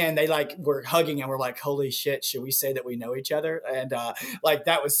came in, they like were hugging and we're like, "Holy shit! Should we say that we know each other?" And like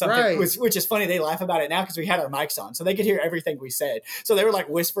that was something, Right. which is funny. They laugh about it now because we had our mics on, so they could hear everything we said. So they were like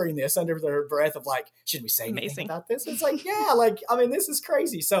whispering this under their breath of like, "Should we say anything Amazing. about this?" It's like, yeah, like I mean, this is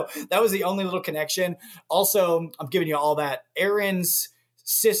crazy. So that was the only little connection. Also, I'm giving you all that. Aaron's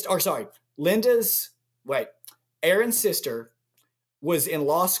sister was in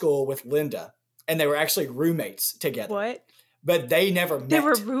law school with Linda, and they were actually roommates together. What? But they never met. They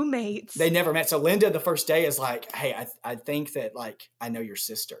were roommates. They never met. So Linda, the first day, is like, "Hey, I think that like I know your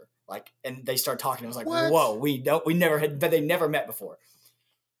sister." Like, and they start talking. It was like, What? "Whoa, we never had," but they never met before.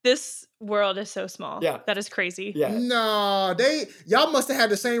 This world is so small. Yeah. That is crazy. Yeah. No, y'all must have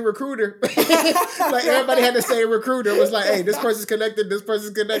had the same recruiter. Like everybody had the same recruiter. It was like, hey, this person's connected, this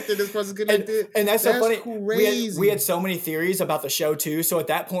person's connected, this person's connected. And that's so funny. Crazy. We had so many theories about the show too. So at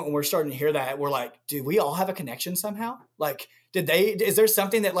that point, when we're starting to hear that, we're like, do we all have a connection somehow? Like, is there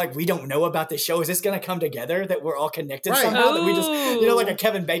something that like we don't know about this show? Is this going to come together that we're all connected Right. somehow? That we just, like a Ooh.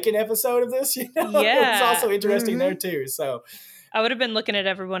 Kevin Bacon episode of this, It's Yeah. also interesting Mhm. there too. So I would have been looking at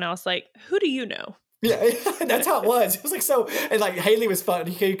everyone else like, who do you know? yeah, that's how it was. It was like, so, and like Haley was fun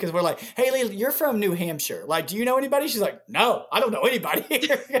because we're like, Haley, you're from New Hampshire. Like, do you know anybody? She's like, no, I don't know anybody.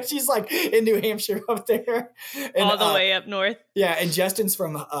 She's like in New Hampshire up there. And, All the way up north. Yeah. And Justin's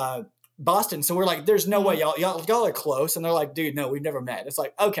from Boston. So we're like, there's no way y'all are close. And they're like, dude, no, we've never met. It's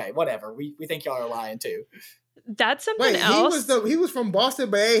like, okay, whatever. We think y'all are lying too. That's something Wait, else. he was from Boston,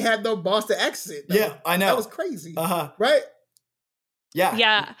 but he had no Boston accent. though. Yeah, I know. That was crazy. Uh-huh. Right? Yeah.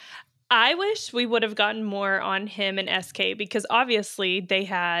 Yeah. I wish we would have gotten more on him and SK because obviously they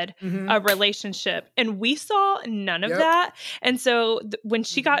had Mhm. a relationship and we saw none of Yep. that. And so when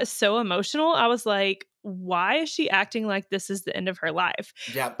she got so emotional, I was like, why is she acting like this is the end of her life?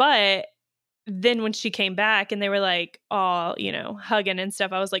 Yeah. But then when she came back and they were like all, hugging and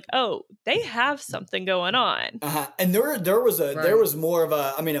stuff, I was like, oh, they have something going on. Uh-huh. And there was more of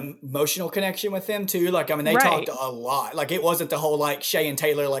a, emotional connection with them too. Like, they Right. talked a lot. Like, it wasn't the whole like Shay and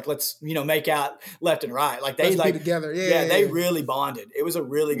Taylor, like, let's, make out left and right. Like they Let's be together. Yeah, they really bonded. It was a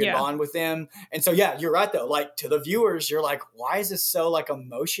really good Yeah. bond with them. And so, yeah, you're right though. Like, to the viewers, you're like, why is this so like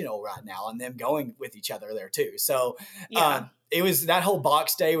emotional right now? And them going with each other there too. So, Yeah. it was, that whole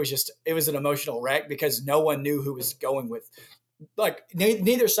box day was just, it was an emotional wreck because no one knew who was going with, like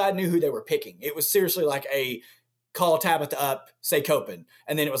neither side knew who they were picking. It was seriously like a call Tabitha up, say Copan.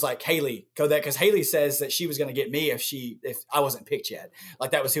 And then it was like, Haley, go there. Cause Haley says that she was going to get me if I wasn't picked yet.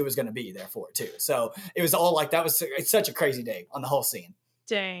 Like that was who was going to be there for it too. So it was all like, it's such a crazy day on the whole scene.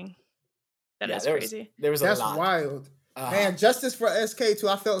 Dang. That is there crazy. There was That's a lot. wild. Man, justice for SK too.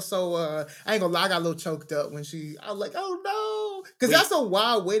 I felt so, I ain't gonna lie, I got a little choked up when I was like, oh no. Cause that's a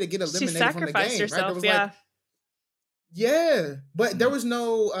wild way to get She eliminated from the sacrificed game. herself. Right? There was Yeah. like, yeah, but there was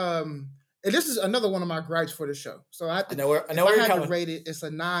no, and this is another one of my gripes for the show. So I know where if you're I had coming. to rate it, it's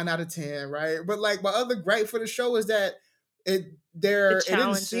a 9 out of 10, right? But like my other gripe for the show is that it didn't seem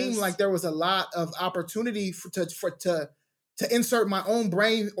challenges. like there was a lot of opportunity to insert my own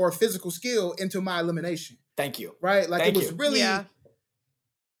brain or physical skill into my elimination. Thank you. Right? Like Thank it was you. really Yeah.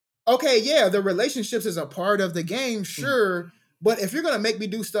 okay, yeah, the relationships is a part of the game, sure. But if you're gonna make me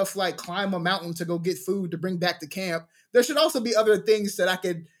do stuff like climb a mountain to go get food to bring back to camp, there should also be other things that I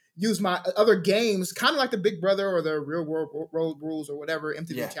could use my other games, kind of like the Big Brother or the Real World Road Rules or whatever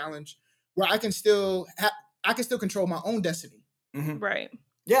MTV Challenge, where I can still control my own destiny. Mm-hmm. Right.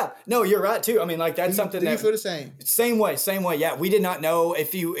 Yeah, no, you're right too. Like that's something Do that you feel the same? Same way. Yeah, we did not know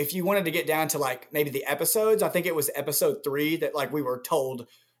if you wanted to get down to like maybe the episodes. I think it was episode 3 that like we were told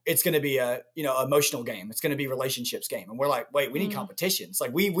it's going to be a emotional game. It's going to be relationships game, and we're like, wait, we need competitions.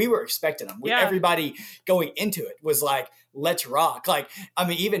 Like we were expecting them. Everybody going into it was like, let's rock. Like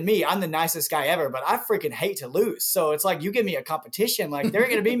even me, I'm the nicest guy ever, but I freaking hate to lose. So it's like you give me a competition, like they're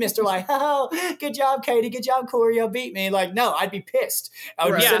going to be Mr. like, oh, good job, Katie, good job, Corey, you beat me. Like no, I'd be pissed. I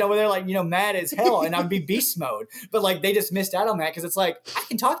would be sitting over there like mad as hell, and I'd be beast mode. But like they just missed out on that because it's like I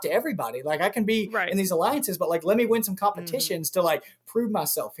can talk to everybody. Like I can be in these alliances, but like let me win some competitions to like prove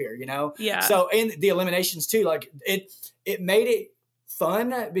myself here. Yeah. So in the eliminations too, like it made it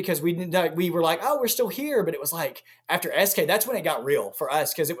fun because we were like, oh, we're still here, but it was like after SK, that's when it got real for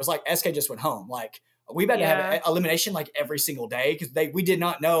us because it was like SK just went home. Like, We've had to have elimination like every single day because we did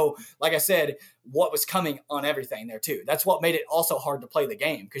not know, like I said, what was coming on everything there too. That's what made it also hard to play the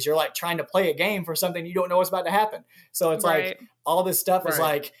game because you're like trying to play a game for something you don't know what's about to happen. So it's like all this stuff is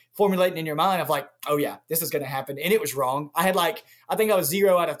like formulating in your mind of like, oh yeah, this is going to happen. And it was wrong. I think I was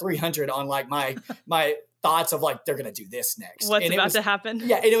 0 out of 300 on like my thoughts of like, they're going to do this next. What's about to happen?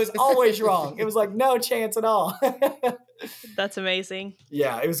 Yeah. And it was always wrong. It was like no chance at all. That's amazing.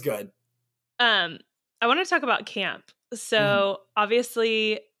 Yeah, it was good. I want to talk about camp. So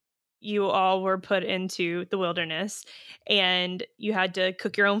obviously you all were put into the wilderness and you had to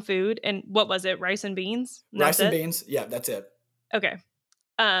cook your own food. And what was it? Rice and beans? Rice and beans. Yeah, that's it. Okay.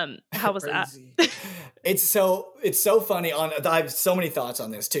 How was that? It's so funny. I have so many thoughts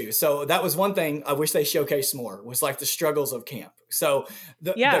on this too. So that was one thing I wish they showcased more was like the struggles of camp. So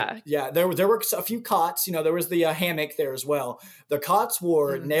there were a few cots. There was the hammock there as well. The cots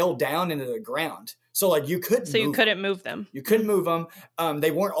were nailed down into the ground. So like you couldn't move them. You couldn't move them.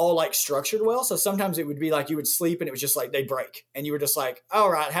 They weren't all like structured well. So sometimes it would be like you would sleep and it was just like they'd break. And you were just like, all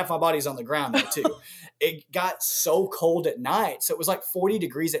right, half my body's on the ground there too. It got so cold at night. So it was like 40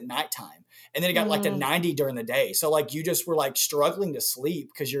 degrees at nighttime. And then it got like to 90 during the day. So like you just were like struggling to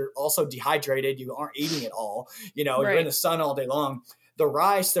sleep because you're also dehydrated. You aren't eating at all. You're in the sun all day long. The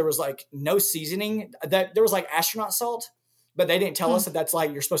rice, there was like no seasoning. There was like astronaut salt. But they didn't tell us that that's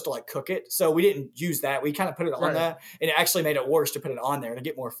like, you're supposed to like cook it. So we didn't use that. We kind of put it on that and it actually made it worse to put it on there to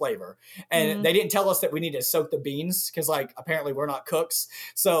get more flavor. And they didn't tell us that we need to soak the beans because like apparently we're not cooks.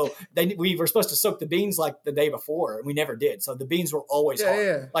 So we were supposed to soak the beans like the day before and we never did. So the beans were always hard.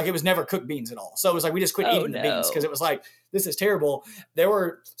 Yeah. Like it was never cooked beans at all. So it was like, we just quit eating the beans because it was like, this is terrible. There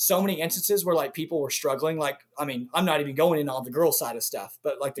were so many instances where like people were struggling. Like, I mean, I'm not even going in on the girl side of stuff,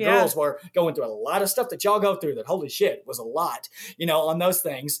 but like the girls were going through a lot of stuff that y'all go through that holy shit was a lot, on those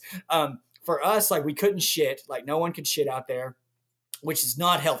things. For us, like we couldn't shit, like no one could shit out there, which is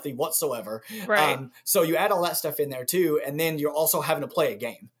not healthy whatsoever. Right. So you add all that stuff in there too. And then you're also having to play a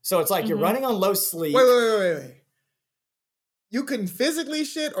game. So it's like you're running on low sleep. Wait. You couldn't physically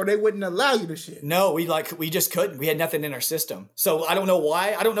shit or they wouldn't allow you to shit? No, we just couldn't. We had nothing in our system. So I don't know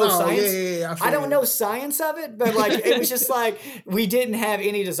why. I don't know science. Yeah, I don't know science of it, but like it was just like we didn't have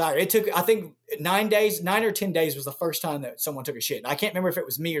any desire. It took, I think 9 or 10 days was the first time that someone took a shit. I can't remember if it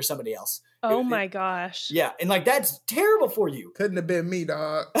was me or somebody else. Oh my gosh. Yeah. And like that's terrible for you. Couldn't have been me,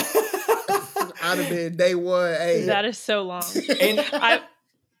 dog. I'd have been day one. Hey. That is so long. And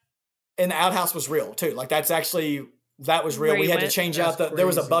the outhouse was real too. Like that was real. We had to change out there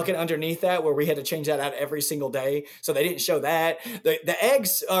was a bucket underneath that where we had to change that out every single day. So they didn't show that.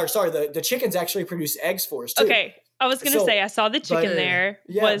 The chickens actually produce eggs for us too. Okay. I was going to say, I saw the chicken there.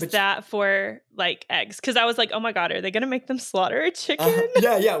 Was that for like eggs? Because I was like, oh my God, are they going to make them slaughter a chicken?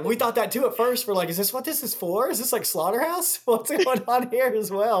 Yeah. We thought that too at first. We're like, is this what this is for? Is this like slaughterhouse? What's going on here as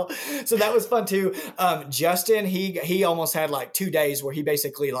well? So that was fun too. Justin, he almost had like 2 days where he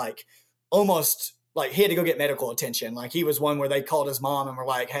basically like almost like he had to go get medical attention. Like he was one where they called his mom and were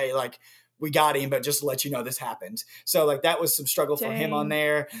like, hey, like we got him, but just to let you know this happened. So like that was some struggle for him on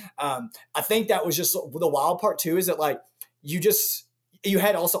there. I think that was just the wild part too, is that like you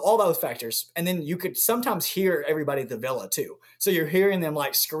had also all those factors. And then you could sometimes hear everybody at the villa too. So you're hearing them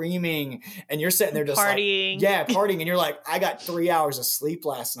like screaming and you're sitting there just partying. Partying. And you're like, I got 3 hours of sleep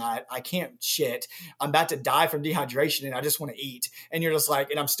last night. I can't shit. I'm about to die from dehydration and I just want to eat. And you're just like,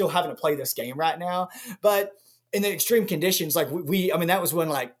 and I'm still having to play this game right now. But in the extreme conditions, like that was when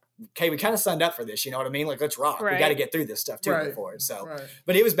like, okay, we kind of signed up for this, you know what I mean? Like, let's rock. Right. We got to get through this stuff too before it. So,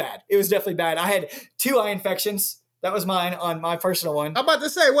 but it was bad. It was definitely bad. I had 2 eye infections. That was mine on my personal one. I'm about to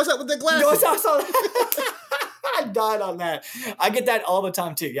say, what's up with the glasses? I died on that. I get that all the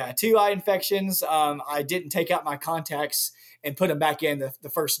time too. Yeah, 2 eye infections. I didn't take out my contacts and put them back in the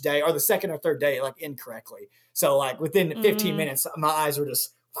first day or the second or third day, like incorrectly. So like within 15 minutes, my eyes were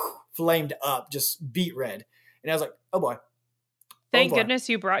just flamed up, just beet red. And I was like, oh boy. Thank goodness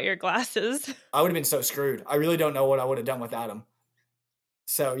you brought your glasses. I would have been so screwed. I really don't know what I would have done without them.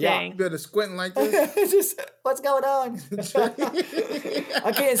 So yeah, Dang. You better squinting like this. Just what's going on?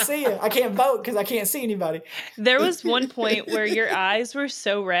 I can't see it. I can't vote because I can't see anybody. There was one point where your eyes were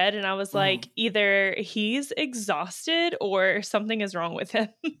so red, and I was like, either he's exhausted or something is wrong with him.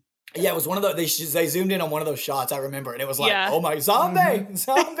 Yeah, it was one of those. They zoomed in on one of those shots. I remember, and it was like, Yeah. "Oh my zombies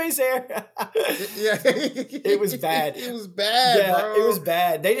here!" Yeah, It was bad. It was bad, Yeah, bro. it was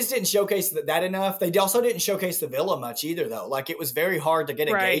bad. They just didn't showcase that enough. They also didn't showcase the villa much either, though. Like it was very hard to get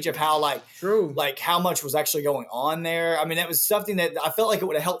a Right. gauge of how True. like how much was actually going on there. I mean, that was something that I felt like it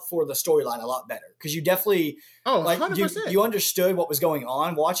would have helped for the storyline a lot better because you definitely like 100%. you understood what was going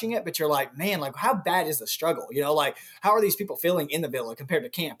on watching it, but you're like, man, like how bad is the struggle? You know, like how are these people feeling in the villa compared to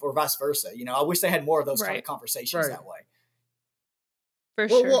camp or vice versa? You know, I wish they had more of those kind of conversations that way. For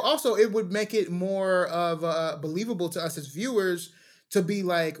sure. Well, also it would make it more of believable to us as viewers to be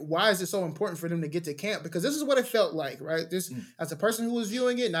like, why is it so important for them to get to camp? Because this is what it felt like, right? This as a person who was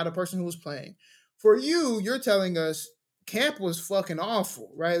viewing it, not a person who was playing. For you, you're telling us camp was fucking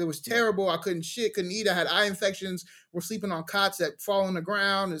awful, right? It was terrible. I couldn't shit, couldn't eat. I had eye infections. We're sleeping on cots that fall on the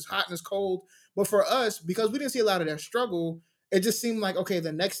ground. It's hot and it's cold. But for us, because we didn't see a lot of their struggle, it just seemed like, okay,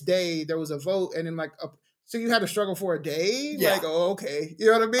 the next day there was a vote and then like so you had to struggle for a day? Yeah. Like, oh, okay. You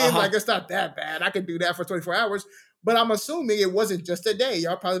know what I mean? Like, it's not that bad. I could do that for 24 hours. But I'm assuming it wasn't just a day.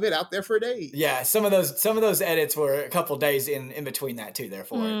 Y'all probably been out there for a day. Yeah, some of those edits were a couple days in between that too.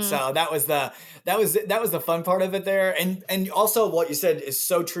 Therefore, so that was the fun part of it there, and also what you said is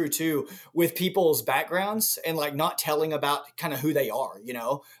so true too with people's backgrounds and like not telling about kind of who they are. You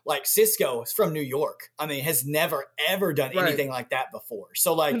know, like Cisco is from New York. I mean, has never ever done anything like that before.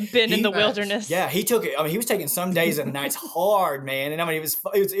 So like been in the wilderness. Yeah, he took it. I mean, he was taking some days and nights hard, man. And I mean,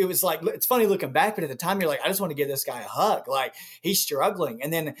 it was like it's funny looking back, but at the time you're like, I just want to give this guy a hug. Like he's struggling,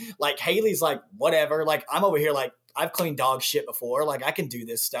 and then like Haley's like, whatever. Like I'm over here like I've cleaned dog shit before. Like I can do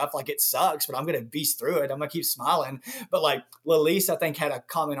this stuff. Like it sucks, but I'm gonna beast through it. I'm gonna keep smiling. But like Lalise, I think had a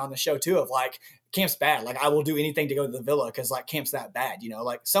comment on the show too of like camp's bad. Like I will do anything to go to the villa because like camp's that bad. You know,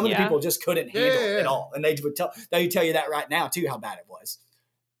 like some of the people just couldn't handle it at all, and they would tell you that right now too how bad it was.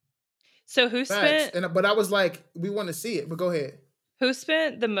 So who spent? But I was like, we want to see it. But go ahead. Who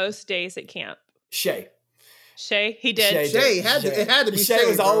spent the most days at camp? Shay, he did. It had to be Shay. Shay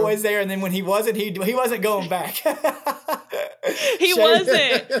Was bro. always there, and then when he wasn't, he wasn't going back. He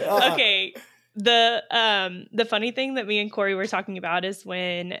wasn't. Okay. The funny thing that me and Corey were talking about is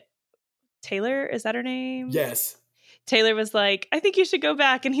when Taylor, is that her name? Yes. Taylor was like, I think you should go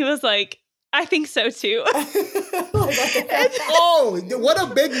back, and he was like, I think so too. Oh, what a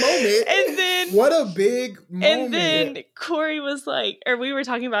big moment. And then what a big moment. And then Corey was like, or we were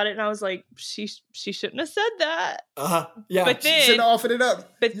talking about it, and I was like, she shouldn't have said that. Yeah. But then you should have offered it up.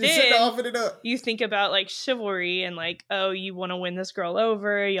 But you should have offered it up. You think about like chivalry and like, oh, you want to win this girl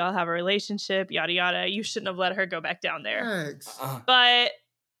over, y'all have a relationship, yada yada. You shouldn't have let her go back down there. Thanks. But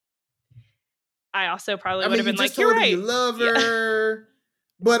I also probably would have been like, you're right. You love her.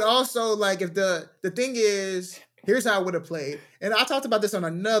 But also, like, if the thing is, here's how I would have played. And I talked about this on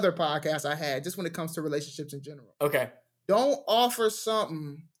another podcast I had, just when it comes to relationships in general. Okay. Don't offer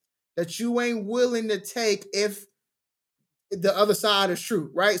something that you ain't willing to take if the other side is true,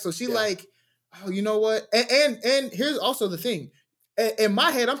 right? So she like, oh, you know what? And here's also the thing. In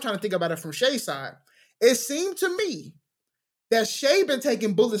my head, I'm trying to think about it from Shay's side. It seemed to me that Shay been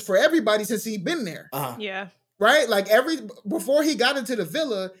taking bullets for everybody since he been there. Yeah. Right? Like before he got into the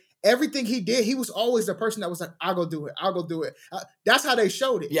villa, everything he did, he was always the person that was like, I'll go do it. I'll go do it. That's how they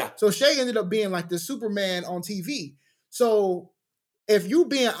showed it. Yeah. So Shay ended up being like the Superman on TV. So if you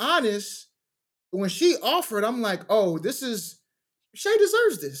being honest, when she offered, I'm like, oh, Shay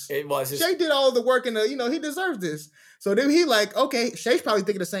deserves this. It was. Shay did all the work and he deserves this. So then he like, okay, Shay's probably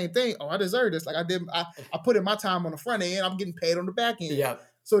thinking the same thing. Oh, I deserve this. Like I put in my time on the front end. I'm getting paid on the back end. Yeah.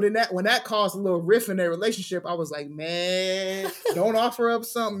 So then when that caused a little rift in their relationship, I was like, man, don't offer up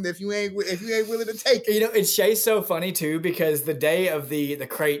something if you ain't willing to take it. You know, it's Shay's so funny too, because the day of the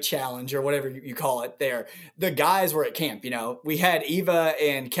crate challenge or whatever you call it there, the guys were at camp, we had Eva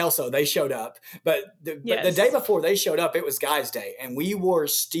and Kelso, they showed up, but the day before they showed up, it was guys' day, and we were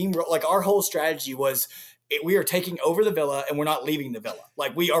steamroll. Like our whole strategy was, we are taking over the villa and we're not leaving the villa.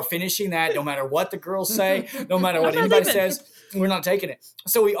 Like we are finishing that no matter what the girls say, no matter what anybody says, we're not taking it.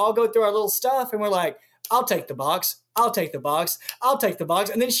 So we all go through our little stuff and we're like, I'll take the box. I'll take the box. I'll take the box.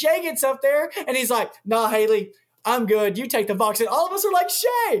 And then Shay gets up there and he's like, nah, Haley, I'm good. You take the box. And all of us are like,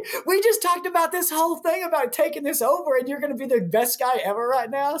 Shay, we just talked about this whole thing about taking this over and you're going to be the best guy ever right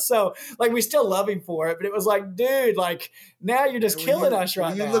now. So like, we still love him for it, but it was like, dude, like now you're just killing us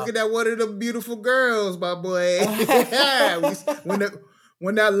right now. You're looking at one of the beautiful girls, my boy.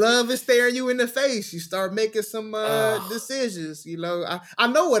 When that love is staring you in the face, you start making some decisions. I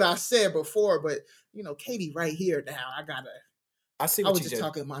know what I said before, but Katie right here now, I gotta I see I what was you just did.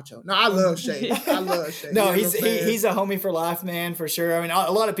 talking macho. No, I love Shay. I love Shay. No, You know he's what I'm saying? he's a homie for life, man, for sure. I mean,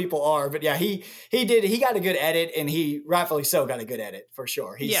 a lot of people are, but yeah, he got a good edit, and he rightfully so got a good edit for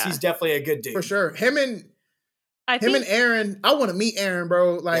sure. He's definitely a good dude For sure. Him and I think Aaron. I want to meet Aaron,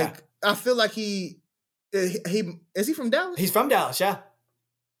 bro. Like, Yeah. I feel like he is he from Dallas? He's from Dallas, yeah.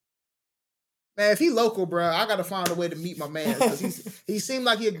 Man, if he local, bro, I gotta find a way to meet my man because he seemed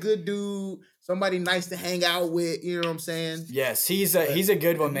like he a good dude, somebody nice to hang out with. You know what I'm saying? Yes, he's a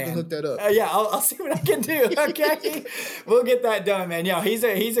good one, You man. can hook that up. Yeah, I'll see what I can do. Okay, we'll get that done, man. Yeah, he's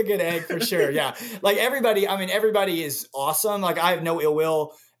a good egg for sure. Yeah, like everybody. I mean, everybody is awesome. Like I have no ill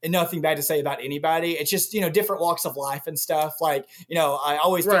will and nothing bad to say about anybody. It's just different walks of life and stuff. Like I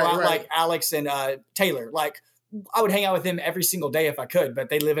always throw out like Alex and Taylor. Like I would hang out with them every single day if I could, but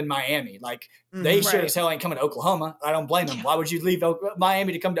they live in Miami. Like they sure as hell ain't coming to Oklahoma. I don't blame them. Why would you leave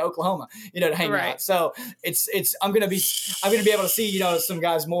Miami to come to Oklahoma, to hang out? So it's, I'm going to be able to see, some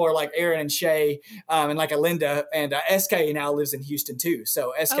guys more like Aaron and Shay, and like a Linda, and SK now lives in Houston too.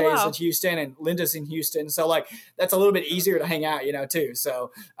 So SK is in Houston and Linda's in Houston. So like, that's a little bit easier to hang out, too.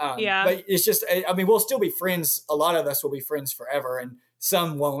 So, but it's just, I mean, we'll still be friends. A lot of us will be friends forever, and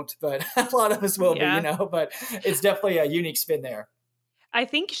some won't, but a lot of us will be, but it's definitely a unique spin there. I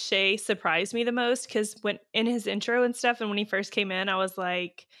think Shay surprised me the most because when in his intro and stuff, and when he first came in, I was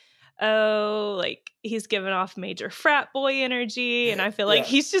like, oh, like he's giving off major frat boy energy, and I feel like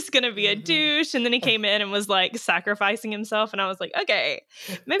he's just gonna be a douche. And then he came in and was like sacrificing himself, and I was like, okay,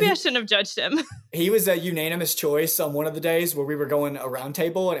 maybe I shouldn't have judged him. He was a unanimous choice on one of the days where we were going a round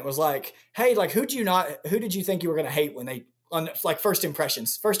table, and it was like, hey, like who did you think you were gonna hate when they on like first impression,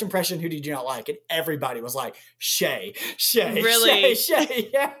 who did you not like? And everybody was like, Shay, really? Shay,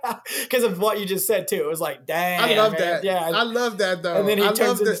 yeah, because of what you just said too. It was like, dang, I love man. that. Yeah, I love that though. And then I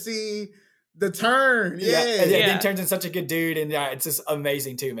love to see the turn. Yeah. And then turns into such a good dude, and it's just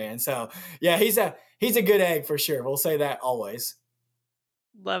amazing too, man. So yeah, he's a good egg for sure. We'll say that always.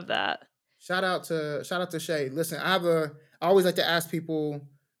 Love that. Shout out to Shay. Listen, I always like to ask people.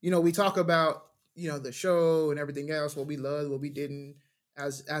 We talk about the show and everything else, what we loved, what we didn't,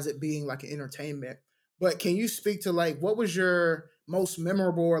 as it being like an entertainment. But can you speak to like what was your most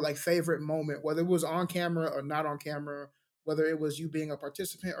memorable or like favorite moment, whether it was on camera or not on camera, whether it was you being a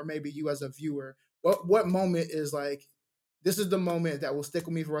participant or maybe you as a viewer? What moment is like, this is the moment that will stick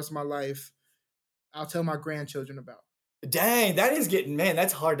with me for the rest of my life? I'll tell my grandchildren about. Dang, that is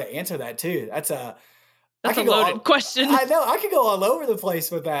that's hard to answer that too. That's a loaded question. I know. I could go all over the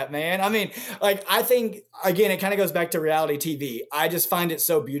place with that, man. I mean, like, I think, again, it kind of goes back to reality TV. I just find it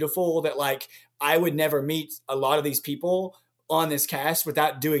so beautiful that, like, I would never meet a lot of these people on this cast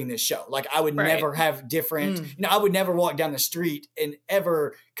without doing this show. Like, I would never have different, I would never walk down the street and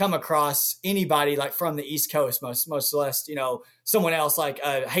ever come across anybody like from the East Coast, most less, someone else like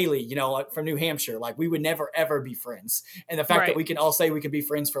Haley, like from New Hampshire. Like, we would never, ever be friends. And the fact that we can all say we could be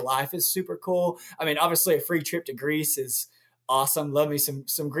friends for life is super cool. I mean, obviously a free trip to Greece is awesome. Love me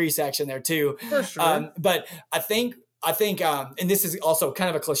some Greece action there too. For sure. But I think, and this is also kind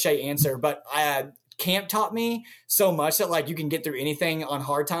of a cliche answer, but camp taught me so much that like you can get through anything on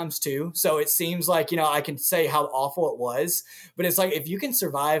hard times too. So it seems like, I can say how awful it was, but it's like, if you can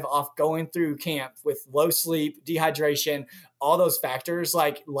survive off going through camp with low sleep, dehydration, all those factors,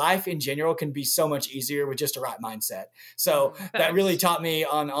 like life in general can be so much easier with just a right mindset. So that really taught me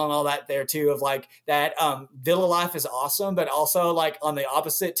on all that there too, of like that villa life is awesome, but also like on the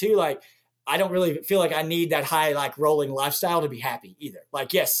opposite too, like I don't really feel like I need that high, like rolling lifestyle to be happy either.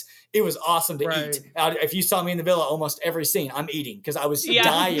 Like, yes, it was awesome to eat. If you saw me in the villa, almost every scene I'm eating because I was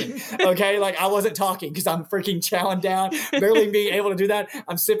dying. Okay. Like I wasn't talking because I'm freaking chowing down, barely being able to do that.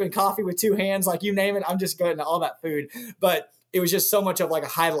 I'm sipping coffee with two hands, like you name it. I'm just getting all that food. But it was just so much of like a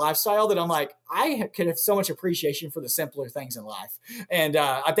high lifestyle that I'm like, I could have so much appreciation for the simpler things in life. And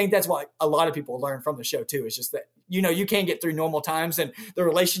I think that's what a lot of people learn from the show too. Is just that, you can get through normal times and the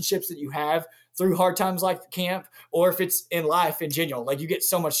relationships that you have through hard times like camp, or if it's in life in general, like you get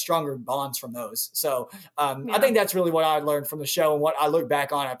so much stronger bonds from those. So I think that's really what I learned from the show, and what I look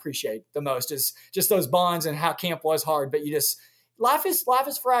back on, I appreciate the most is just those bonds and how camp was hard, but life is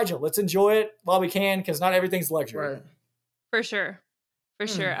fragile. Let's enjoy it while we can, because not everything's luxury. Right. For sure.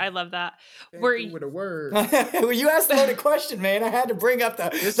 Sure. I love that. With a word. Well, you asked the loaded question, man. I had to bring up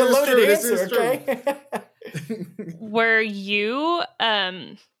the loaded answer, okay? Were you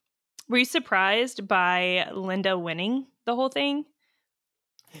surprised by Linda winning the whole thing?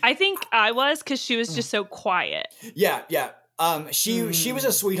 I think I was, because she was just so quiet. Yeah. She was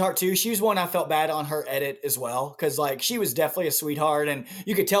a sweetheart too. She was one I felt bad on her edit as well, because like she was definitely a sweetheart, and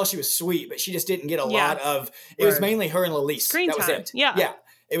you could tell she was sweet, but she just didn't get a lot of. It was mainly her and Lilise. Screen that was time. it. Yeah.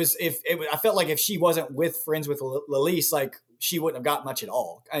 It was. I felt like if she wasn't friends with Lilise, like she wouldn't have got much at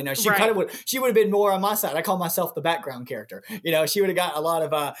all. I know she kind of would. She would have been more on my side. I call myself the background character. She would have got a lot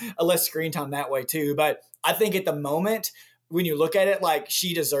of a less screen time that way too. But I think at the moment, when you look at it, like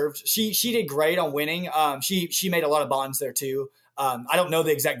she deserved, she did great on winning. She made a lot of bonds there too. I don't know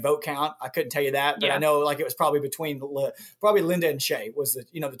the exact vote count. I couldn't tell you that, but I know like it was probably between probably Linda and Shay was the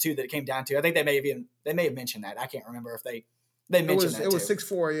the two that it came down to. I think they may have mentioned that. I can't remember if they mentioned that. It was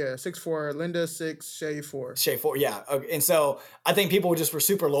 6-4, yeah, 6-4. Linda 6, Shay 4. Shay 4, yeah. And so I think people just were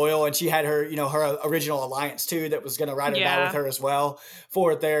super loyal, and she had her her original alliance too that was going to ride or die with her as well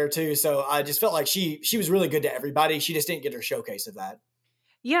for it there too. So I just felt like she was really good to everybody. She just didn't get her showcase of that.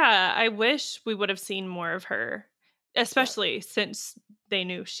 Yeah, I wish we would have seen more of her. Especially since they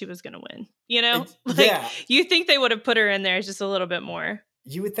knew she was going to win, you think they would have put her in there just a little bit more.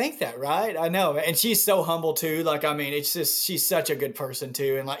 You would think that, right? I know. And she's so humble too. Like, I mean, it's just, she's such a good person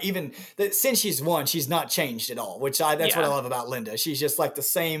too. And like, even since she's won, she's not changed at all, that's what I love about Linda. She's just like the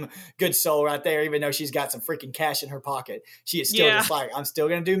same good soul right there, even though she's got some freaking cash in her pocket. She is still just like, I'm still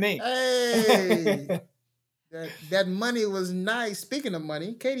going to do me. Hey. that money was nice. Speaking of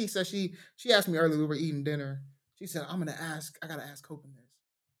money, Katie said she asked me earlier, we were eating dinner. She said, I got to ask Copan this.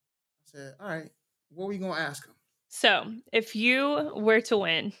 I said, all right, what were you going to ask him? So, if you were to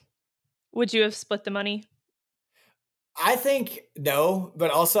win, would you have split the money? I think no,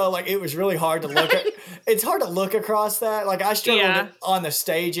 but also like it was really hard to look at. It's hard to look across that. Like I struggled on the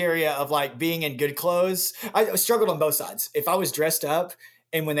stage area of like being in good clothes. I struggled on both sides. If I was dressed up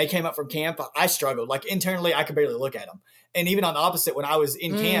and when they came up from camp, I struggled. Like internally, I could barely look at them. And even on the opposite, when I was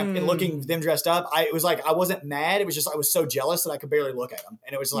in camp and looking them dressed up, it was like I wasn't mad. It was just I was so jealous that I could barely look at them.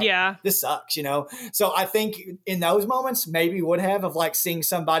 And it was like, this sucks, So I think in those moments, maybe would have of like seeing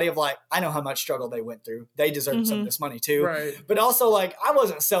somebody of like, I know how much struggle they went through. They deserve some of this money too. Right. But also like I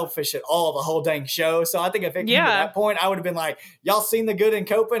wasn't selfish at all the whole dang show. So I think if it came to that point, I would have been like, y'all seen the good in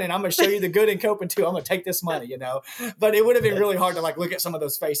Copan and I'm going to show you the good in Copan too. I'm going to take this money, But it would have been really hard to like look at some of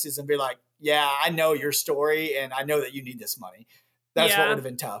those faces and be like, yeah, I know your story and I know that you need this money. That's what would have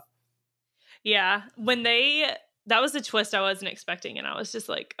been tough. Yeah. That was a twist I wasn't expecting. And I was just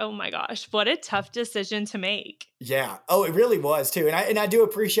like, oh my gosh, what a tough decision to make. Yeah. Oh, it really was too. And I do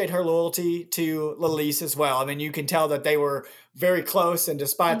appreciate her loyalty to Lilise as well. I mean, you can tell that they were very close and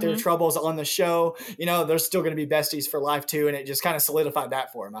despite their troubles on the show, they're still going to be besties for life too. And it just kind of solidified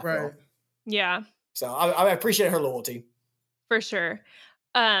that for him, I feel. Yeah. So I appreciate her loyalty. For sure.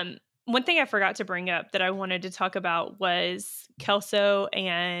 One thing I forgot to bring up that I wanted to talk about was Kelso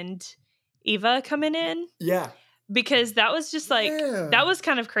and Eva coming in. Yeah. Because that was just like, that was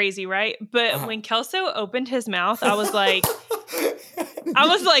kind of crazy, right? But when Kelso opened his mouth, I was like,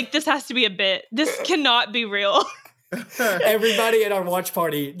 this has to be a bit. This cannot be real. Everybody at our watch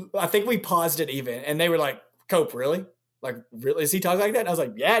party, I think we paused it even, and they were like, Cope, really? Like, really? Is he talking like that? And I was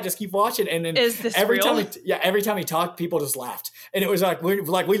like, yeah, just keep watching. And then is this every real? time he talked, people just laughed. And it was like, we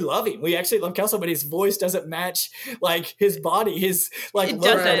love him. We actually love Kelso, but his voice doesn't match like his body, his like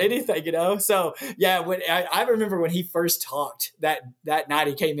look or anything, So yeah, when I remember when he first talked that night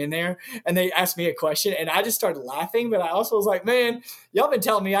he came in there and they asked me a question and I just started laughing. But I also was like, man, y'all been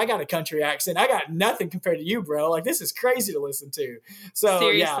telling me I got a country accent. I got nothing compared to you, bro. Like this is crazy to listen to. So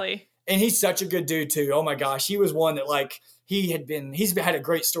seriously. Yeah. And he's such a good dude too. Oh my gosh. He was one that like he's had a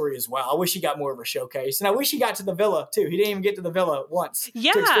great story as well. I wish he got more of a showcase. And I wish he got to the villa too. He didn't even get to the villa once to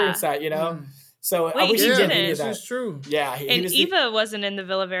experience that, So I wish he did any of that. This is true. Yeah. Eva wasn't in the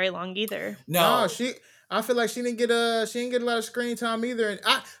villa very long either. No, I feel like she didn't get a lot of screen time either. And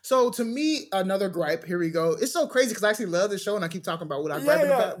so to me, another gripe, here we go. It's so crazy because I actually love this show and I keep talking about what I gripe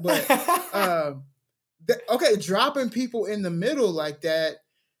about. But dropping people in the middle like that,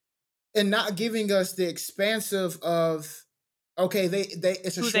 and not giving us the expansive of, okay, they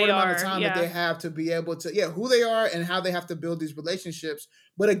it's a short amount of time that they have to be able to, who they are and how they have to build these relationships.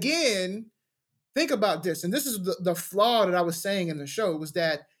 But again, think about this. And this is the flaw that I was saying in the show was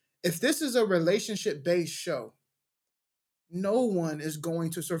that if this is a relationship-based show, no one is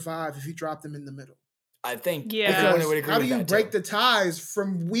going to survive if you drop them in the middle. I think everyone would agree. How do you break the ties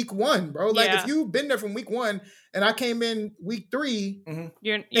from week one, bro? Like if you've been there from week one and I came in week 3,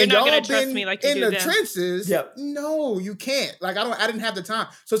 you're not going to trust me like you in do the trenches. No, you can't. Like I didn't have the time.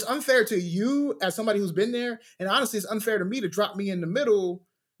 So it's unfair to you as somebody who's been there. And honestly, it's unfair to me to drop me in the middle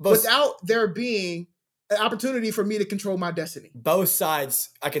without there being an opportunity for me to control my destiny. Both sides,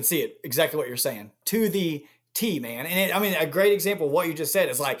 I can see it. Exactly what you're saying. To the tea, man. And I mean, a great example of what you just said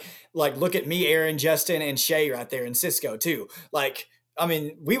is like look at me, Aaron, Justin, and Shay right there in Cisco too. Like, I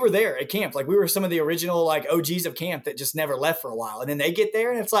mean, we were there at camp. Like, we were some of the original like OGs of camp that just never left for a while. And then they get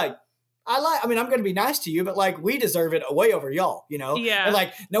there and it's like, I mean, I'm going to be nice to you, but like, we deserve it way over y'all, you know? Yeah. And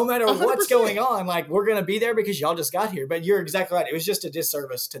like, no matter 100%. what's going on, like, we're going to be there because y'all just got here. But you're exactly right. It was just a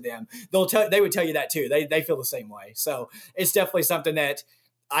disservice to them. They would tell you that too. They feel the same way. So it's definitely something that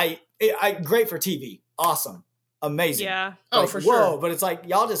great for TV. Awesome. Amazing. Yeah. Oh, Like, for whoa, sure. but it's like,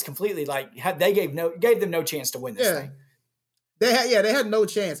 y'all just completely like, they gave them no chance to win this thing. They had no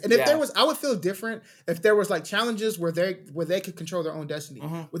chance. And if Yeah. there was, I would feel different if there was like challenges where they could control their own destiny,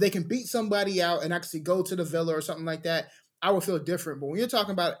 Mhm. where they can beat somebody out and actually go to the villa or something like that. I would feel different. But when you're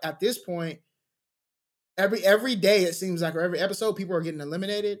talking about at this point, every day it seems like, or every episode, people are getting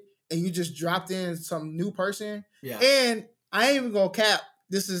eliminated, and you just dropped in some new person. Yeah. And I ain't even gonna cap.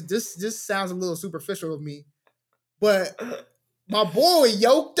 This sounds a little superficial of me, but my boy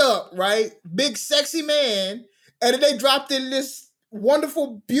yoked up, right? Big sexy man. And then they dropped in this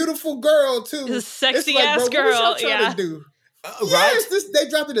wonderful, beautiful girl too. This It's sexy like, ass bro, what was y'all girl. trying Yeah. to do? Right? Yes, they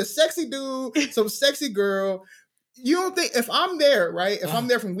dropped in a sexy dude, some sexy girl. You don't think if I'm there, right? If I'm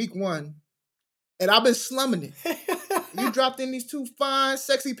there from week 1, and I've been slumming it, you dropped in these 2 fine,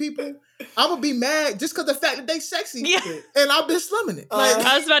 sexy people, I'm gonna be mad just because the fact that they sexy, Yeah. and I've been slumming it. Like,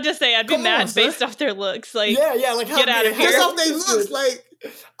 I was about to say, I'd be Come mad on, sir. based off their looks. Like, yeah, like get out of just here. off they looks, like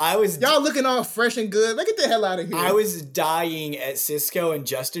y'all looking all fresh and good. Like, get the hell out of here. I was dying at Cisco and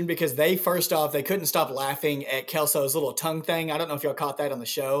Justin because they couldn't stop laughing at Kelso's little tongue thing. I don't know if y'all caught that on the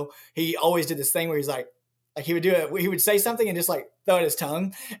show. He always did this thing where he's like he would do it. He would say something and just like throw out his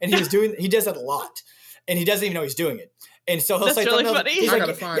tongue, and he does that a lot, and he doesn't even know he's doing it. And so he'll That's say really something. funny. He's I like,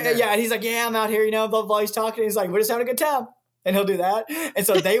 gotta find yeah, that. and he's like, yeah, I'm out here, you know, blah blah. He's talking. He's like, we're just having a good time. And he'll do that. And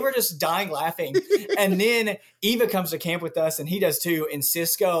so they were just dying laughing. And then Eva comes to camp with us, and he does too. And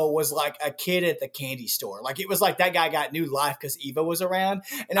Cisco was like a kid at the candy store. Like, it was like that guy got new life because Eva was around.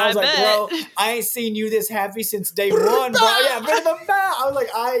 And I was like, bet. bro, I ain't seen you this happy since day one, bro. Yeah, I was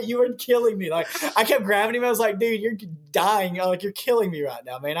like, you were killing me. Like, I kept grabbing him. I was like, dude, you're dying. Like, you're killing me right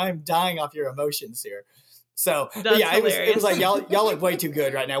now, man. I'm dying off your emotions here. So, but That's yeah, it was hilarious. like y'all look way too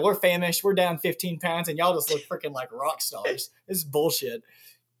good right now. We're famished. We're down 15 pounds, and y'all just look freaking like rock stars. This is bullshit.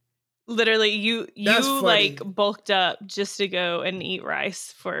 Literally, you That's funny. like bulked up just to go and eat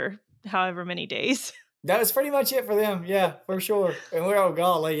rice for however many days. That was pretty much it for them. Yeah, for sure. And we're all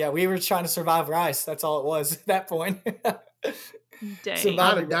golly, yeah, we were trying to survive rice. That's all it was at that point. Dang.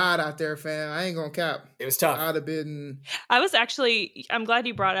 I'd have died out there, fam. I ain't gonna cap. It was tough. I'd have been. I'm glad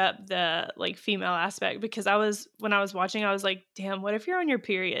you brought up the like female aspect, because when I was watching, I was like, damn, what if you're on your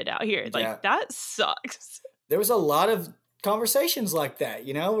period out here? Like, Yeah. that sucks. There was a lot of conversations like that,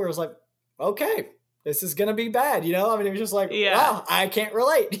 you know, where it was like, okay, this is gonna be bad, you know. I mean, it was just like, Yeah. wow, I can't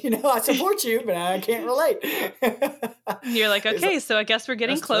relate. You know, I support you, but I can't relate. And you're like, It's okay, so I guess we're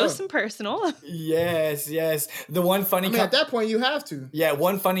getting That's close tough. and personal. Yes. The one funny I mean, at that point, you have to. Yeah,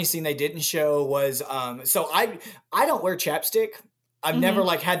 one funny scene they didn't show was so I don't wear chapstick. I've never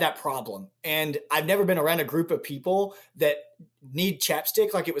like had that problem, and I've never been around a group of people that need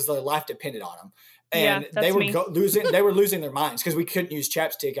chapstick like it was their life depended on them, and Yeah, that's they were me. they were losing their minds because we couldn't use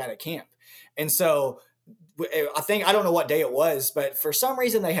chapstick out of camp, and so I don't know what day it was, but for some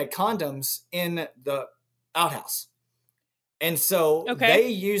reason they had condoms in the outhouse, and so Okay. they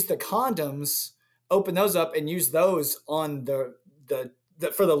used the condoms, opened those up, and used those on the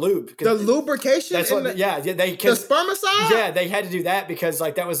for the lube. The lubrication. That's in what. the, Yeah, they the spermicide. yeah, they had to do that because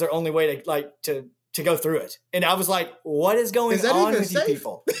like that was their only way to like to go through it. And I was like, what is going Is that on even with you safe?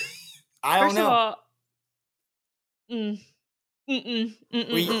 people? I don't First know. of all,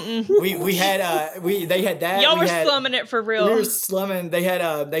 We had they had that. y'all we were had, slumming it for real. We were slumming. They had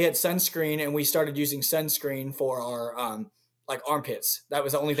sunscreen, and we started using sunscreen for our like armpits. That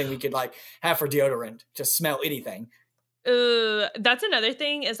was the only thing we could like have for deodorant to smell anything. That's another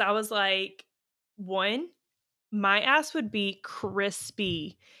thing is I was like, one, my ass would be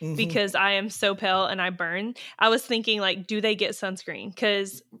crispy Mhm. because I am so pale and I burn. I was thinking like, do they get sunscreen?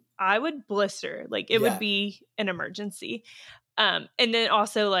 Because I would blister. Like it Yeah. would be an emergency. And then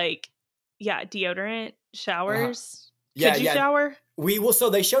also like, yeah, deodorant, showers. Yeah, Could you yeah. shower? So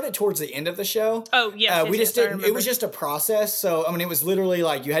they showed it towards the end of the show. Oh yes, We just I didn't. It was remember. just a process. So I mean, it was literally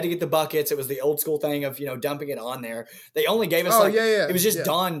like you had to get the buckets. It was the old school thing of dumping it on there. They only gave us it was just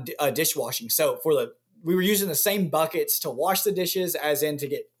Dawn dishwashing. So we were using the same buckets to wash the dishes as in to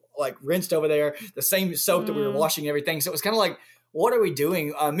get like rinsed over there. The same soap that we were washing everything. So it was kind of like what are we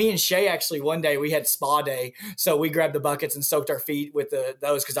doing? Me and Shay actually one day we had spa day, so we grabbed the buckets and soaked our feet with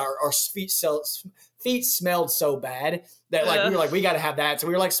those because our feet smelled so bad that like we were like, we got to have that. So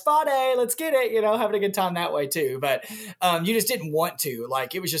we were like, spa day, let's get it, having a good time that way too. But you just didn't want to.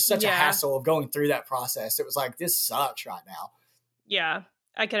 Like, it was just such a hassle of going through that process. It was like, this sucks right now. Yeah,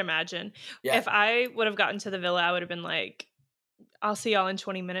 I can imagine. Yeah. If I would have gotten to the villa, I would have been like, I'll see y'all in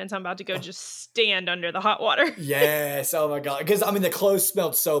 20 minutes. I'm about to go just stand under the hot water. Yes. Oh my God. Because I mean, the clothes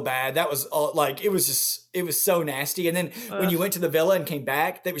smelled so bad. That was all like, it was so nasty. And then when you went to the villa and came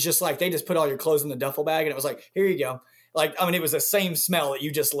back, it was just like, they just put all your clothes in the duffel bag and it was like, here you go. Like, I mean, it was the same smell that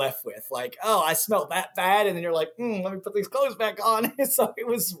you just left with. Like, oh, I smelled that bad. And then you're like, let me put these clothes back on. So it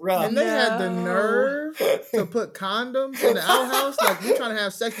was rough. And they had the nerve to put condoms in the outhouse. Like, you trying to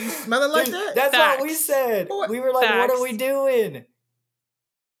have sex, you smell it like that? That's what we said. We were like, what are we doing?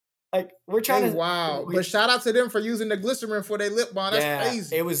 Like, we're trying to... Wow. But shout out to them for using the glycerin for their lip balm. That's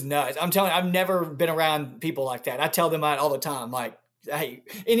crazy. It was nuts. I'm telling you, I've never been around people like that. I tell them that all the time. Like, hey,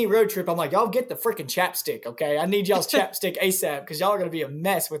 any road trip, I'm like, y'all get the freaking chapstick, okay? I need y'all's chapstick ASAP because y'all are going to be a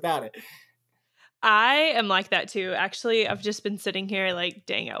mess without it. I am like that too. Actually, I've just been sitting here like,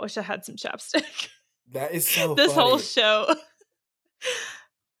 dang, I wish I had some chapstick. That is so this funny. whole show.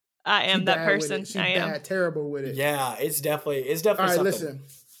 I am that person. She's I am terrible with it. Yeah, it's definitely all right, something. Listen.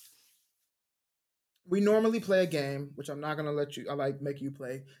 We normally play a game, which I'm not gonna let you. I make you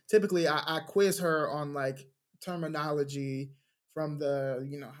play. Typically, I quiz her on like terminology from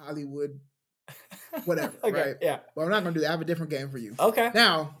the Hollywood, whatever. Okay, right? Yeah. But I'm not gonna do that. I have a different game for you. Okay.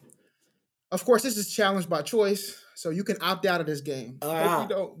 Now, of course, this is challenged by choice, so you can opt out of this game. Hope you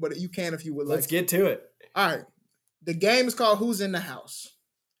don't, but you can if you would like. Let's get to it. All right. The game is called Who's in the House.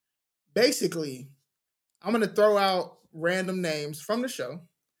 Basically, I'm gonna throw out random names from the show.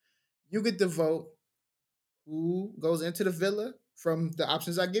 You get to vote who goes into the villa from the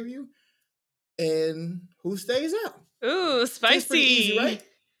options I give you, and who stays out. Ooh, spicy. It's pretty easy, right?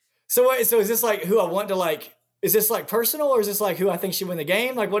 So wait, is this like who I want to like? Is this like personal, or is this like who I think should win the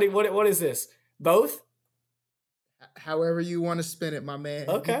game? Like what is this? Both? However you want to spin it, my man.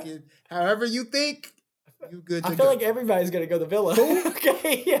 Okay. However you think, you good to go. I feel like everybody's gonna go to the villa.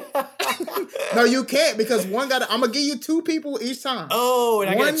 Okay. Yeah. No, you can't because I'm gonna give you two people each time. Oh,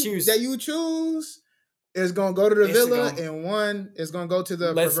 and one I gotta choose. that you choose is gonna go to the villa, and one is gonna go to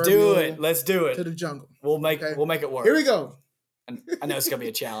the. Let's do it. Let's do it to the jungle. We'll make it work. Here we go. I know it's gonna be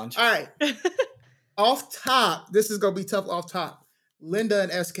a challenge. All right. Off top, this is gonna be tough. Off top, Linda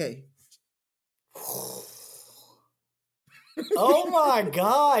and SK. Oh my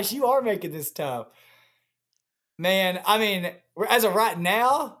gosh, you are making this tough. Man, I mean, as of right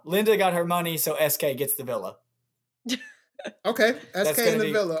now, Linda got her money, so SK gets the villa. Okay, SK in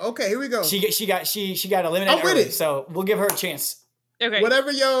the villa. Okay, here we go. She got eliminated early, so we'll give her a chance. Okay.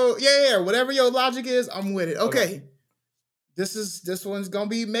 Whatever whatever your logic is, I'm with it. Okay. This one's gonna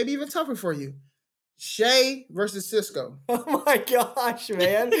be maybe even tougher for you. Shay versus Cisco. Oh my gosh,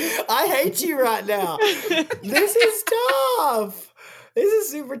 man. I hate you right now. This is tough. This is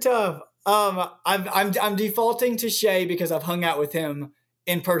super tough. I'm defaulting to Shay because I've hung out with him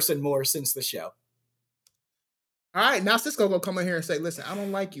in person more since the show. All right, now Cisco gonna come in here and say, "Listen, I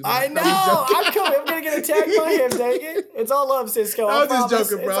don't like you." I know. I'm coming. I'm gonna get attacked by him. Dang it! It's all love, Cisco. I'm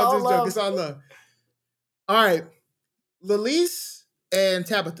just joking, bro. I'm just joking. It's all love. All right, Lalise and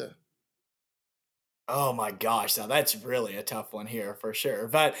Tabitha. Oh my gosh! Now that's really a tough one here for sure.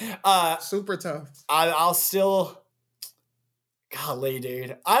 But super tough. I'll still. Golly,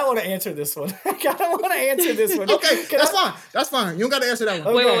 dude. I don't want to answer this one. I don't want to answer this one. Okay, fine. That's fine. You don't got to answer that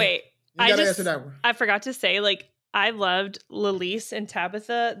one. Okay. Wait. You got to answer that one. I forgot to say, like, I loved Lalise and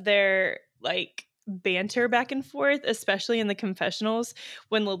Tabitha. Their, like, banter back and forth, especially in the confessionals,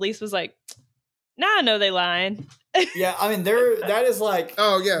 when Lalise was like, nah, I know they lying. Yeah, I mean, that is like,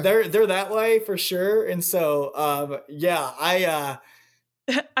 oh, yeah. They're that way for sure. And so, yeah,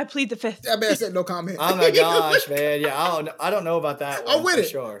 I plead the fifth. That man said no comment. Oh my gosh, man. Yeah, I don't know about that one. I'm with it.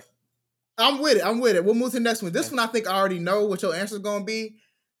 Sure. I'm with it. We'll move to the next one. This one I think I already know what your answer is going to be.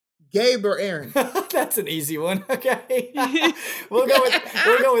 Gabe or Aaron? That's an easy one. Okay. We'll go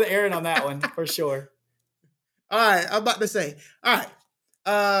with Aaron on that one for sure. All right, I'm about to say. All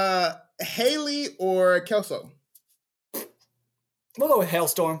right. Haley or Kelso? We'll go with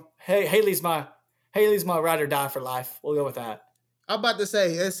Hailstorm. Hey, Haley's my ride or die for life. We'll go with that. I'm about to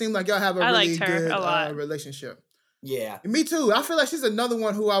say, it seems like y'all have a really good relationship. Yeah. Me too. I feel like she's another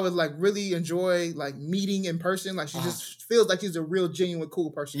one who I would like really enjoy like meeting in person. Like she just feels like she's a real genuine cool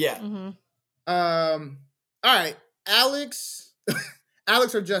person. Yeah. Mm-hmm. All right. Alex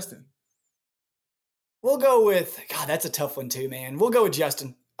or Justin? We'll go with God. That's a tough one too, man. We'll go with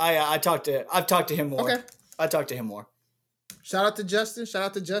Justin. I've talked to him more. Okay. I talked to him more. Shout out to Justin.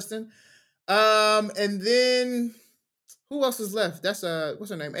 And then who else is left? That's what's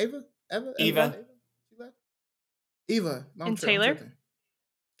her name? Eva. Eva. She left? Eva. No, And Taylor.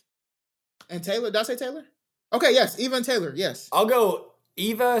 And Taylor. Did I say Taylor? Okay. Yes. Eva and Taylor. Yes. I'll go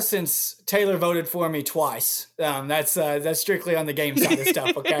Eva since Taylor voted for me twice. That's strictly on the game side of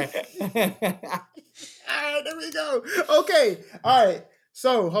stuff. Okay. All right. There we go. Okay. All right.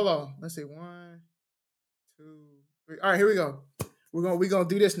 So hold on. Let's see. 1, 2, 3. All right. Here we go. We're gonna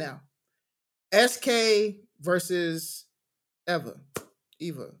do this now. SK versus Eva.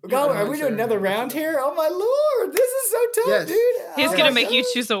 Are we doing another round here? Oh my lord, this is so tough, dude. He's gonna make you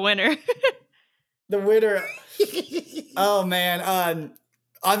choose a winner. The winner. Oh man,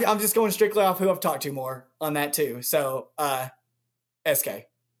 I'm just going strictly off who I've talked to more on that too. So, SK.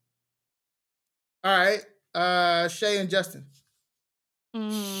 All right, Shay and Justin.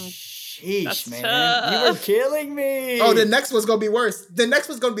 Sheesh, man, tough. you were killing me. Oh, the next one's gonna be worse. But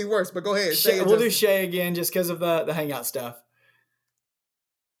go ahead. We'll do Shay again just because of the hangout stuff.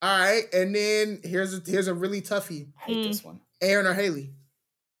 All right, and then here's a really toughie. I hate this one. Aaron or Haley?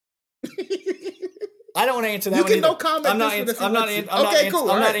 I don't want to answer that you one can either. no comment. I'm not answering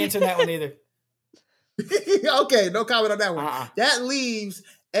that one either. Okay, no comment on that one. That leaves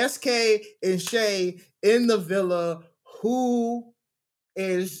SK and Shay in the villa. Who's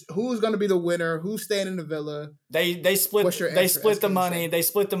going to be the winner? Who's staying in the villa? They split the money. They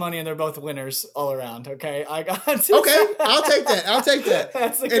split the money, and they're both winners all around. Okay, I got to. Okay, I'll take that.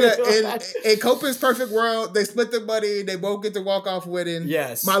 That's a good one. In Copan's perfect world, they split the money. They both get to walk off winning.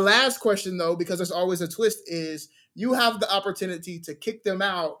 Yes. My last question, though, because there's always a twist, is you have the opportunity to kick them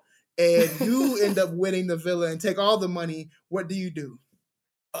out, and you end up winning the villa and take all the money. What do you do?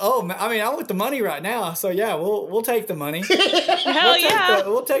 Oh, I mean, I'm with the money right now, so yeah, we'll take the money. Hell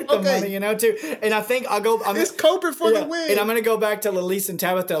we'll take the money, too. And I think I'll go. It's Copan for the win. And I'm gonna go back to Lalise and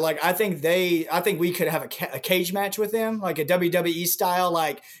Tabitha. Like, I think we could have a cage match with them, like a WWE style,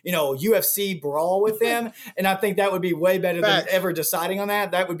 like UFC brawl with them. And I think that would be way better than ever deciding on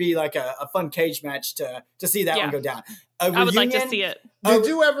that. That would be like a fun cage match to see that one go down. I would like to see it. Did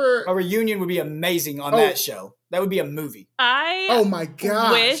you ever? A reunion would be amazing on that show. That would be a movie. Oh my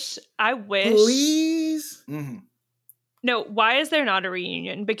gosh. I wish. Please. Mm-hmm. No, why is there not a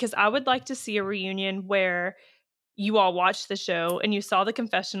reunion? Because I would like to see a reunion where you all watched the show and you saw the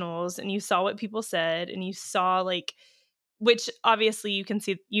confessionals and you saw what people said and you saw which obviously you can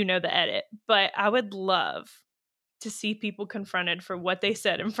see, the edit, but I would love to see people confronted for what they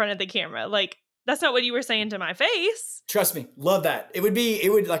said in front of the camera. Like, that's not what you were saying to my face. Trust me, love that. It would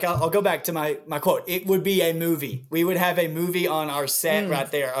like, I'll go back to my quote. It would be a movie. We would have a movie on our set right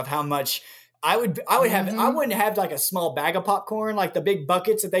there of how much I would have. I wouldn't have like a small bag of popcorn, like the big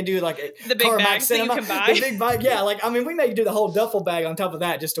buckets that they do, like the big bags that you can buy. The big bag, yeah. Like, I mean, we may do the whole duffel bag on top of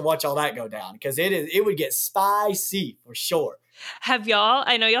that just to watch all that go down, because it would get spicy for sure. Have y'all?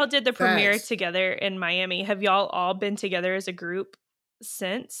 I know y'all did the premiere together in Miami. Have y'all all been together as a group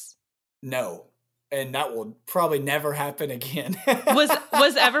since? No. And that will probably never happen again.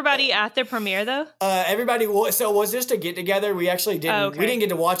 Was everybody at the premiere though? Everybody was. So it was just a get together. We actually didn't. Oh, okay. We didn't get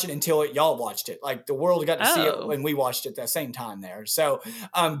to watch it until y'all watched it. Like, the world got to see it when we watched it at the same time there. So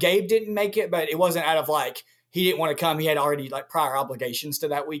Gabe didn't make it, but it wasn't out of like he didn't want to come. He had already like prior obligations to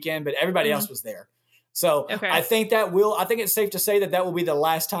that weekend, but everybody else was there. So I think I think it's safe to say that will be the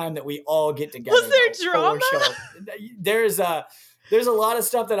last time that we all get together. Was there drama? There's a lot of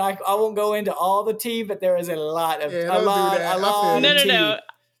stuff that I won't go into all the tea, but there is a lot of No.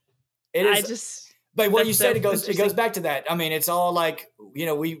 It is. But what you said, it goes back to that. I mean, it's all like,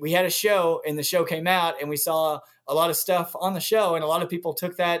 we had a show and the show came out and we saw a lot of stuff on the show and a lot of people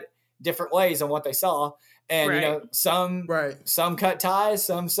took that different ways on what they saw. And some cut ties,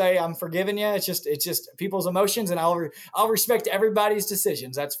 some say I'm forgiving you. It's just people's emotions, and I'll respect everybody's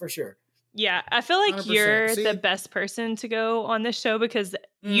decisions. That's for sure. Yeah, I feel like 100%. you're the best person to go on this show because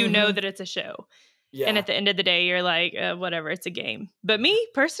you know that it's a show. Yeah. And at the end of the day, you're like, whatever, it's a game. But me,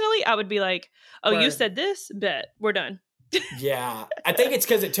 personally, I would be like, you said this? Bet. We're done. Yeah. I think it's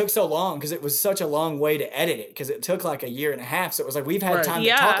because it took so long, because it was such a long way to edit it, because it took like a year and a half. So it was like, we've had time to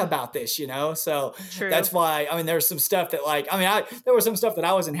talk about this, So that's why, I mean, there's some stuff that there was some stuff that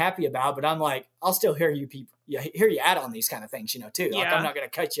I wasn't happy about, but I'm like, I'll still hear you people. Hear you out on these kind of things, too. Like, I'm not going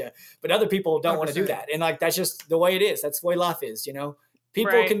to cut you, but other people don't want to do that. And like, that's just the way it is. That's the way life is,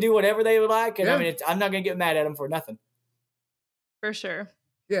 People can do whatever they would like. And I mean, I'm not going to get mad at them for nothing. For sure.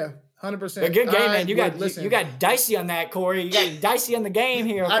 Yeah. 100%. A good game, man. You got dicey on that, Corey. You got dicey on the game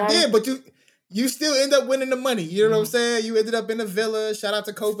here. Okay? I did, but you still end up winning the money. You know what I'm saying? You ended up in the villa. Shout out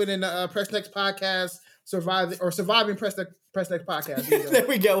to Copan and the Press Next podcast, surviving Press Next podcast. There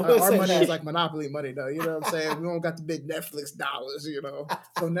we go. Our money is like Monopoly money, though. You know what I'm saying? We don't got the big Netflix dollars, you know.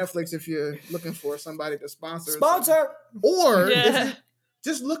 So Netflix, if you're looking for somebody to sponsor, or if you're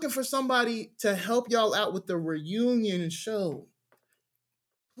just looking for somebody to help y'all out with the reunion show,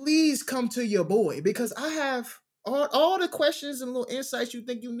 please come to your boy, because I have all the questions and little insights you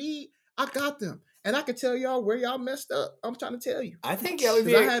think you need. I got them, and I can tell y'all where y'all messed up. I'm trying to tell you. I think that would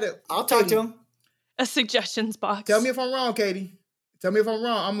be. I'll talk to him. A suggestions box. Tell me if I'm wrong, Katie. Tell me if I'm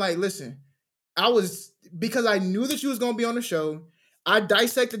wrong. I'm like, listen, because I knew that you was going to be on the show. I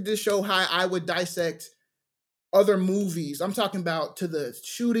dissected this show how I would dissect other movies. I'm talking about to the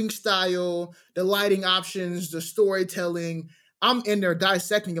shooting style, the lighting options, the storytelling. I'm in there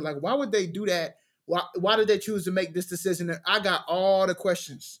dissecting it. Like, why would they do that? Why did they choose to make this decision? And I got all the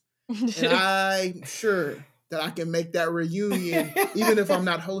questions. And I'm sure that I can make that reunion, even if I'm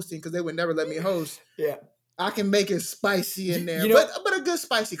not hosting, because they would never let me host. Yeah, I can make it spicy in there, but a good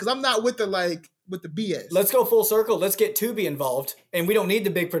spicy, because I'm not with the BS. Let's go full circle. Let's get Tubi involved, and we don't need the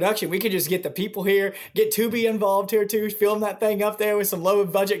big production. We could just get the people here, get Tubi involved here too, film that thing up there with some low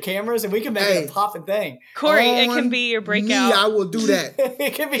budget cameras, and we can make it a popping thing. Corey, it can be your breakout. Me, I will do that.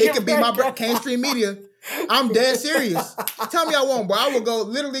 It could be my Cane Stream Media. I'm dead serious. Tell me I won't, bro. I will go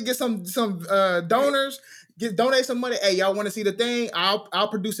literally get some donors, donate some money. Hey, y'all want to see the thing? I'll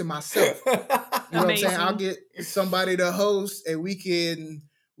produce it myself. You know what I'm saying? I'll get somebody to host, and we can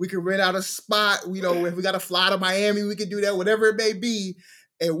rent out a spot. You know, if we got to fly to Miami, we can do that. Whatever it may be,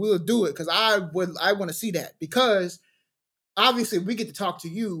 and we'll do it, because I want to see that, because obviously we get to talk to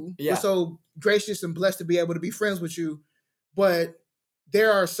you. Yeah. We're so gracious and blessed to be able to be friends with you, but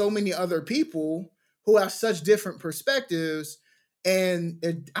there are so many other people who have such different perspectives,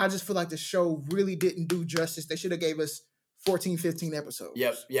 and I just feel like the show really didn't do justice. They should have gave us 14, 15 episodes.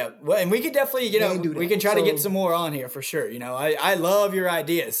 Yep. Well, and we could definitely, we can try to get some more on here for sure. You know, I love your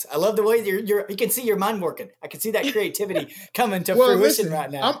ideas. I love the way you can see your mind working. I can see that creativity coming to fruition right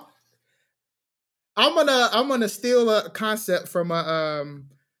now. I'm gonna steal a concept from a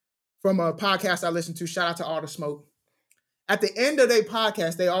podcast I listen to. Shout out to All the Smoke. At the end of their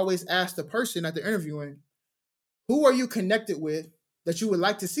podcast, they always ask the person that they're interviewing, who are you connected with that you would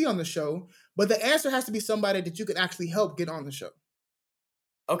like to see on the show? But the answer has to be somebody that you can actually help get on the show.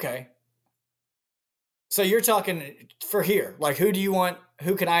 Okay. So you're talking for here. Like, who do you want?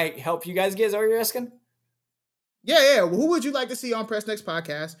 Who can I help you guys get? Is that what you're asking? Yeah. Well, who would you like to see on Press Next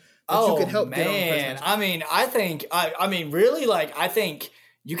podcast that you could help get on Press Next? I mean, I think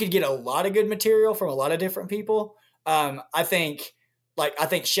you could get a lot of good material from a lot of different people. I think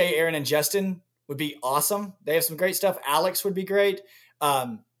Shay, Aaron, and Justin would be awesome. They have some great stuff. Alex would be great.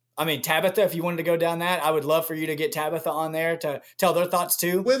 Tabitha, if you wanted to go down that, I would love for you to get Tabitha on there to tell their thoughts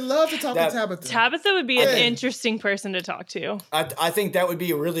too. We'd love to talk to Tabitha. Tabitha would be an interesting person to talk to. I think that would be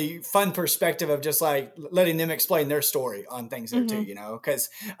a really fun perspective of just like letting them explain their story on things there too, you know, because,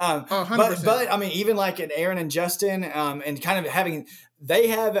 but I mean, even like an Aaron and Justin, and kind of they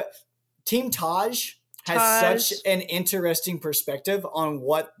have Team Taj has such an interesting perspective on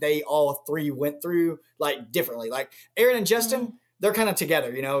what they all three went through, like differently. Like Aaron and Justin, they're kind of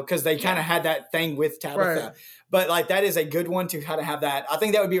together, you know, because they kind of had that thing with Tabitha. Right. But like that is a good one to kind of have that. I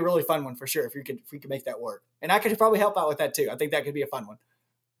think that would be a really fun one for sure if we could make that work. And I could probably help out with that too. I think that could be a fun one.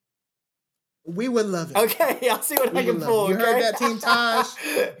 We would love it. Okay, I'll see what I can pull. You heard that, Team Taj?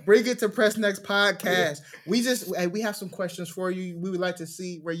 Bring it to Press Next podcast. We have some questions for you. We would like to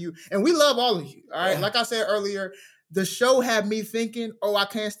see where you, and we love all of you. All right, like I said earlier, the show had me thinking, "Oh, I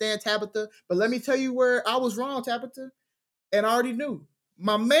can't stand Tabitha," but let me tell you where I was wrong, Tabitha, and I already knew.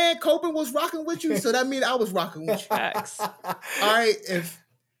 My man Copan was rocking with you, so that means I was rocking with you. All right, if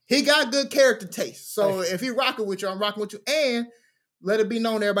he got good character taste, so if he rocking with you, I'm rocking with you, and let it be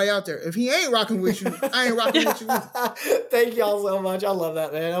known to everybody out there. If he ain't rocking with you, I ain't rocking with you either. Thank y'all so much. I love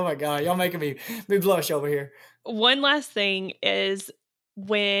that, man. Oh my God. Y'all making me blush over here. One last thing is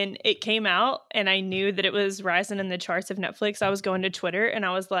when it came out and I knew that it was rising in the charts of Netflix, I was going to Twitter and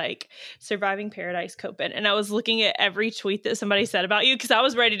I was like, Surviving Paradise Copan. And I was looking at every tweet that somebody said about you because I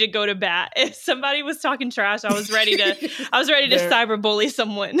was ready to go to bat. If somebody was talking trash, I was ready to cyberbully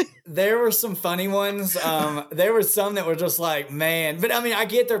someone. There were some funny ones. There were some that were just like, man. But I mean, I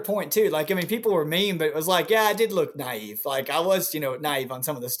get their point too. Like, I mean, people were mean, but it was like, yeah, I did look naive. Like I was, naive on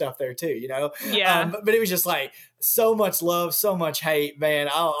some of the stuff there too, Yeah. But it was just like, so much love, so much hate, man.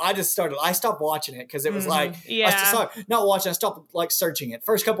 I stopped watching it because it was like, not watching, I stopped like searching it.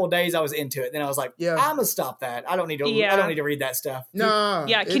 First couple of days I was into it. Then I was like, I'm going to stop that. I don't need to read that stuff. No.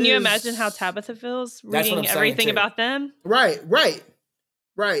 Yeah. Can you imagine how Tabitha feels reading everything about them? Right.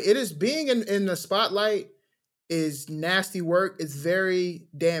 It is being in the spotlight is nasty work. It's very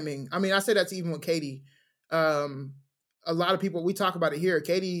damning. I mean, I say that's even with Katie. A lot of people, we talk about it here.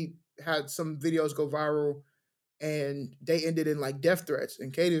 Katie had some videos go viral and they ended in like death threats.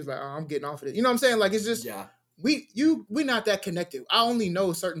 And Katie was like, oh, I'm getting off of it. You know what I'm saying? Like, it's just, we're not that connected. I only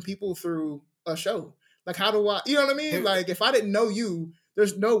know certain people through a show. Like, how do I, you know what I mean? Like, if I didn't know you,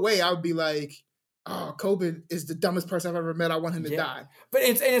 there's no way I would be like, oh, Copan is the dumbest person I've ever met. I want him to die. But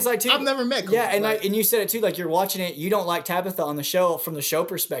it's like, too, I've never met Copan. Yeah, and you said it too, like you're watching it, you don't like Tabitha on the show from the show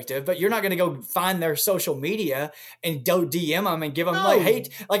perspective, but you're not going to go find their social media and go DM them and give them like hate.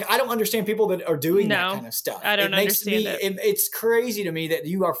 Like, I don't understand people that are doing that kind of stuff. I don't understand it. It's crazy to me that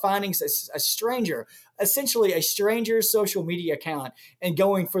you are finding a stranger, essentially a stranger's social media account, and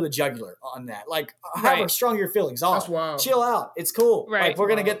going for the jugular on that. Like, however strong your feelings are. That's wild. Chill out. It's cool. Right. Like, we're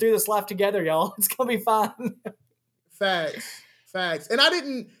going to get through this life together, y'all. It's going to be fine. Facts. And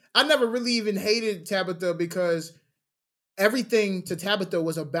I never really even hated Tabitha because everything to Tabitha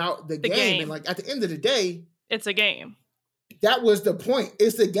was about the game. And like, at the end of the day, it's a game. That was the point.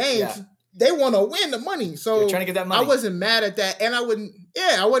 It's the game. Yeah. They want to win the money. So you're trying to get that money. I wasn't mad at that. And I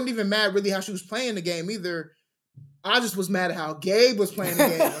wasn't even mad really how she was playing the game either. I just was mad at how Gabe was playing the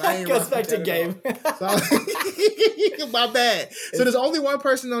game. I ain't goes back to Gabe. So, my bad. So there's only one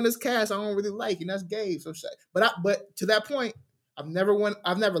person on this cast I don't really like, and that's Gabe. So, but to that point, I've never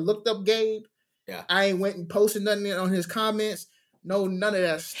looked up Gabe. Yeah, I ain't went and posted nothing on his comments. No, none of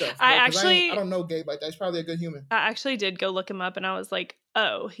that stuff. I don't know Gabe like that. He's probably a good human. I actually did go look him up, and I was like,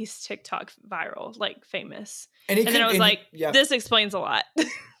 oh, he's TikTok viral, like famous. And then I was like, this explains a lot.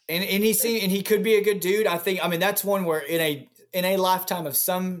 And he could be a good dude. I mean, that's one where in a lifetime of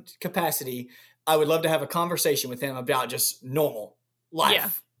some capacity, I would love to have a conversation with him about just normal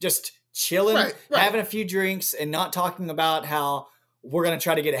life, just chilling, having a few drinks, and not talking about how we're going to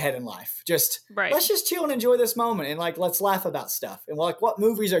try to get ahead in life. Just let's just chill and enjoy this moment, and like, let's laugh about stuff. And like, what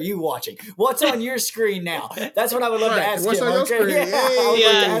movies are you watching? What's on your screen now? That's what I would love to ask What's him. On your screen? I would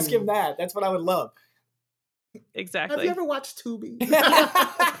love to ask him that. That's what I would love. Exactly. Have you ever watched Tubi?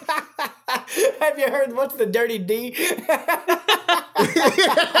 Have you heard what's the Dirty D?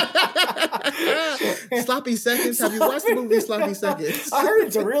 Sloppy Seconds. Have you watched the movie Sloppy Seconds? I heard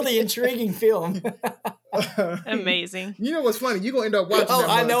it's a really intriguing film. Amazing. You know what's funny? You're going to end up watching that.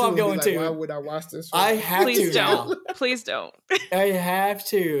 I know I'm going to. Why would I watch this? I have Please to. Don't. Please don't. I have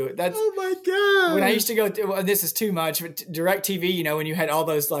to. That's. Oh my God. When I used to go, this is too much, but DirecTV, when you had all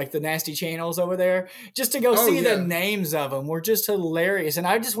those like the nasty channels over there, just to go see the names of them were just hilarious. And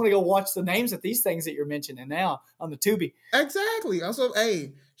I just want to go watch the names of these things that you're mentioning now on the Tubi. Exactly. Also,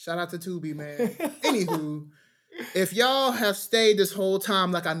 hey, shout out to Tubi, man. Anywho, if y'all have stayed this whole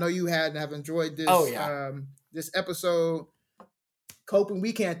time, like I know you had, and have enjoyed this, this episode, Copan,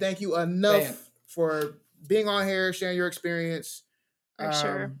 we can't thank you enough for being on here, sharing your experience. For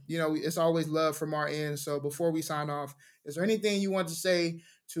sure. It's always love from our end. So before we sign off, is there anything you want to say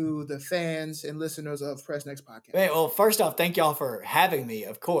to the fans and listeners of Press Next Podcast? Hey, well, first off, thank y'all for having me,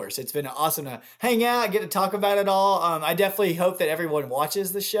 of course. It's been awesome to hang out, get to talk about it all. I definitely hope that everyone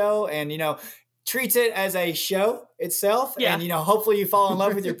watches the show and, treats it as a show itself. Yeah. And, hopefully you fall in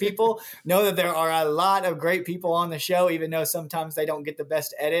love with your people. Know that there are a lot of great people on the show, even though sometimes they don't get the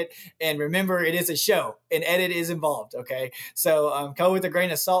best edit. And remember, it is a show. An edit is involved, okay? So go with a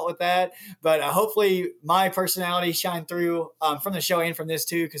grain of salt with that. But hopefully my personality shine through from the show and from this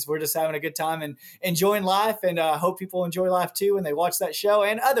too, because we're just having a good time and enjoying life. And I hope people enjoy life too when they watch that show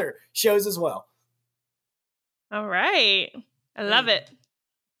and other shows as well. All right. I love it.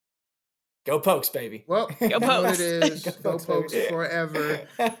 Go Pokes, baby. Well, go Pokes. It is. Go Pokes forever.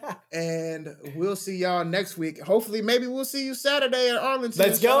 And we'll see y'all next week. Hopefully, maybe we'll see you Saturday at Arlington.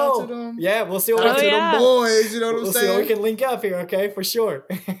 Let's go. Yeah, we'll see what them boys. You know what I'm saying? We'll see what we can link up here, okay? For sure.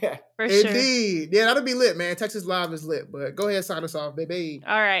 Indeed. Yeah, that'll be lit, man. Texas Live is lit. But go ahead, sign us off, baby.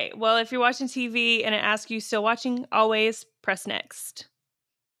 All right. Well, if you're watching TV and it asks you still watching, always press next.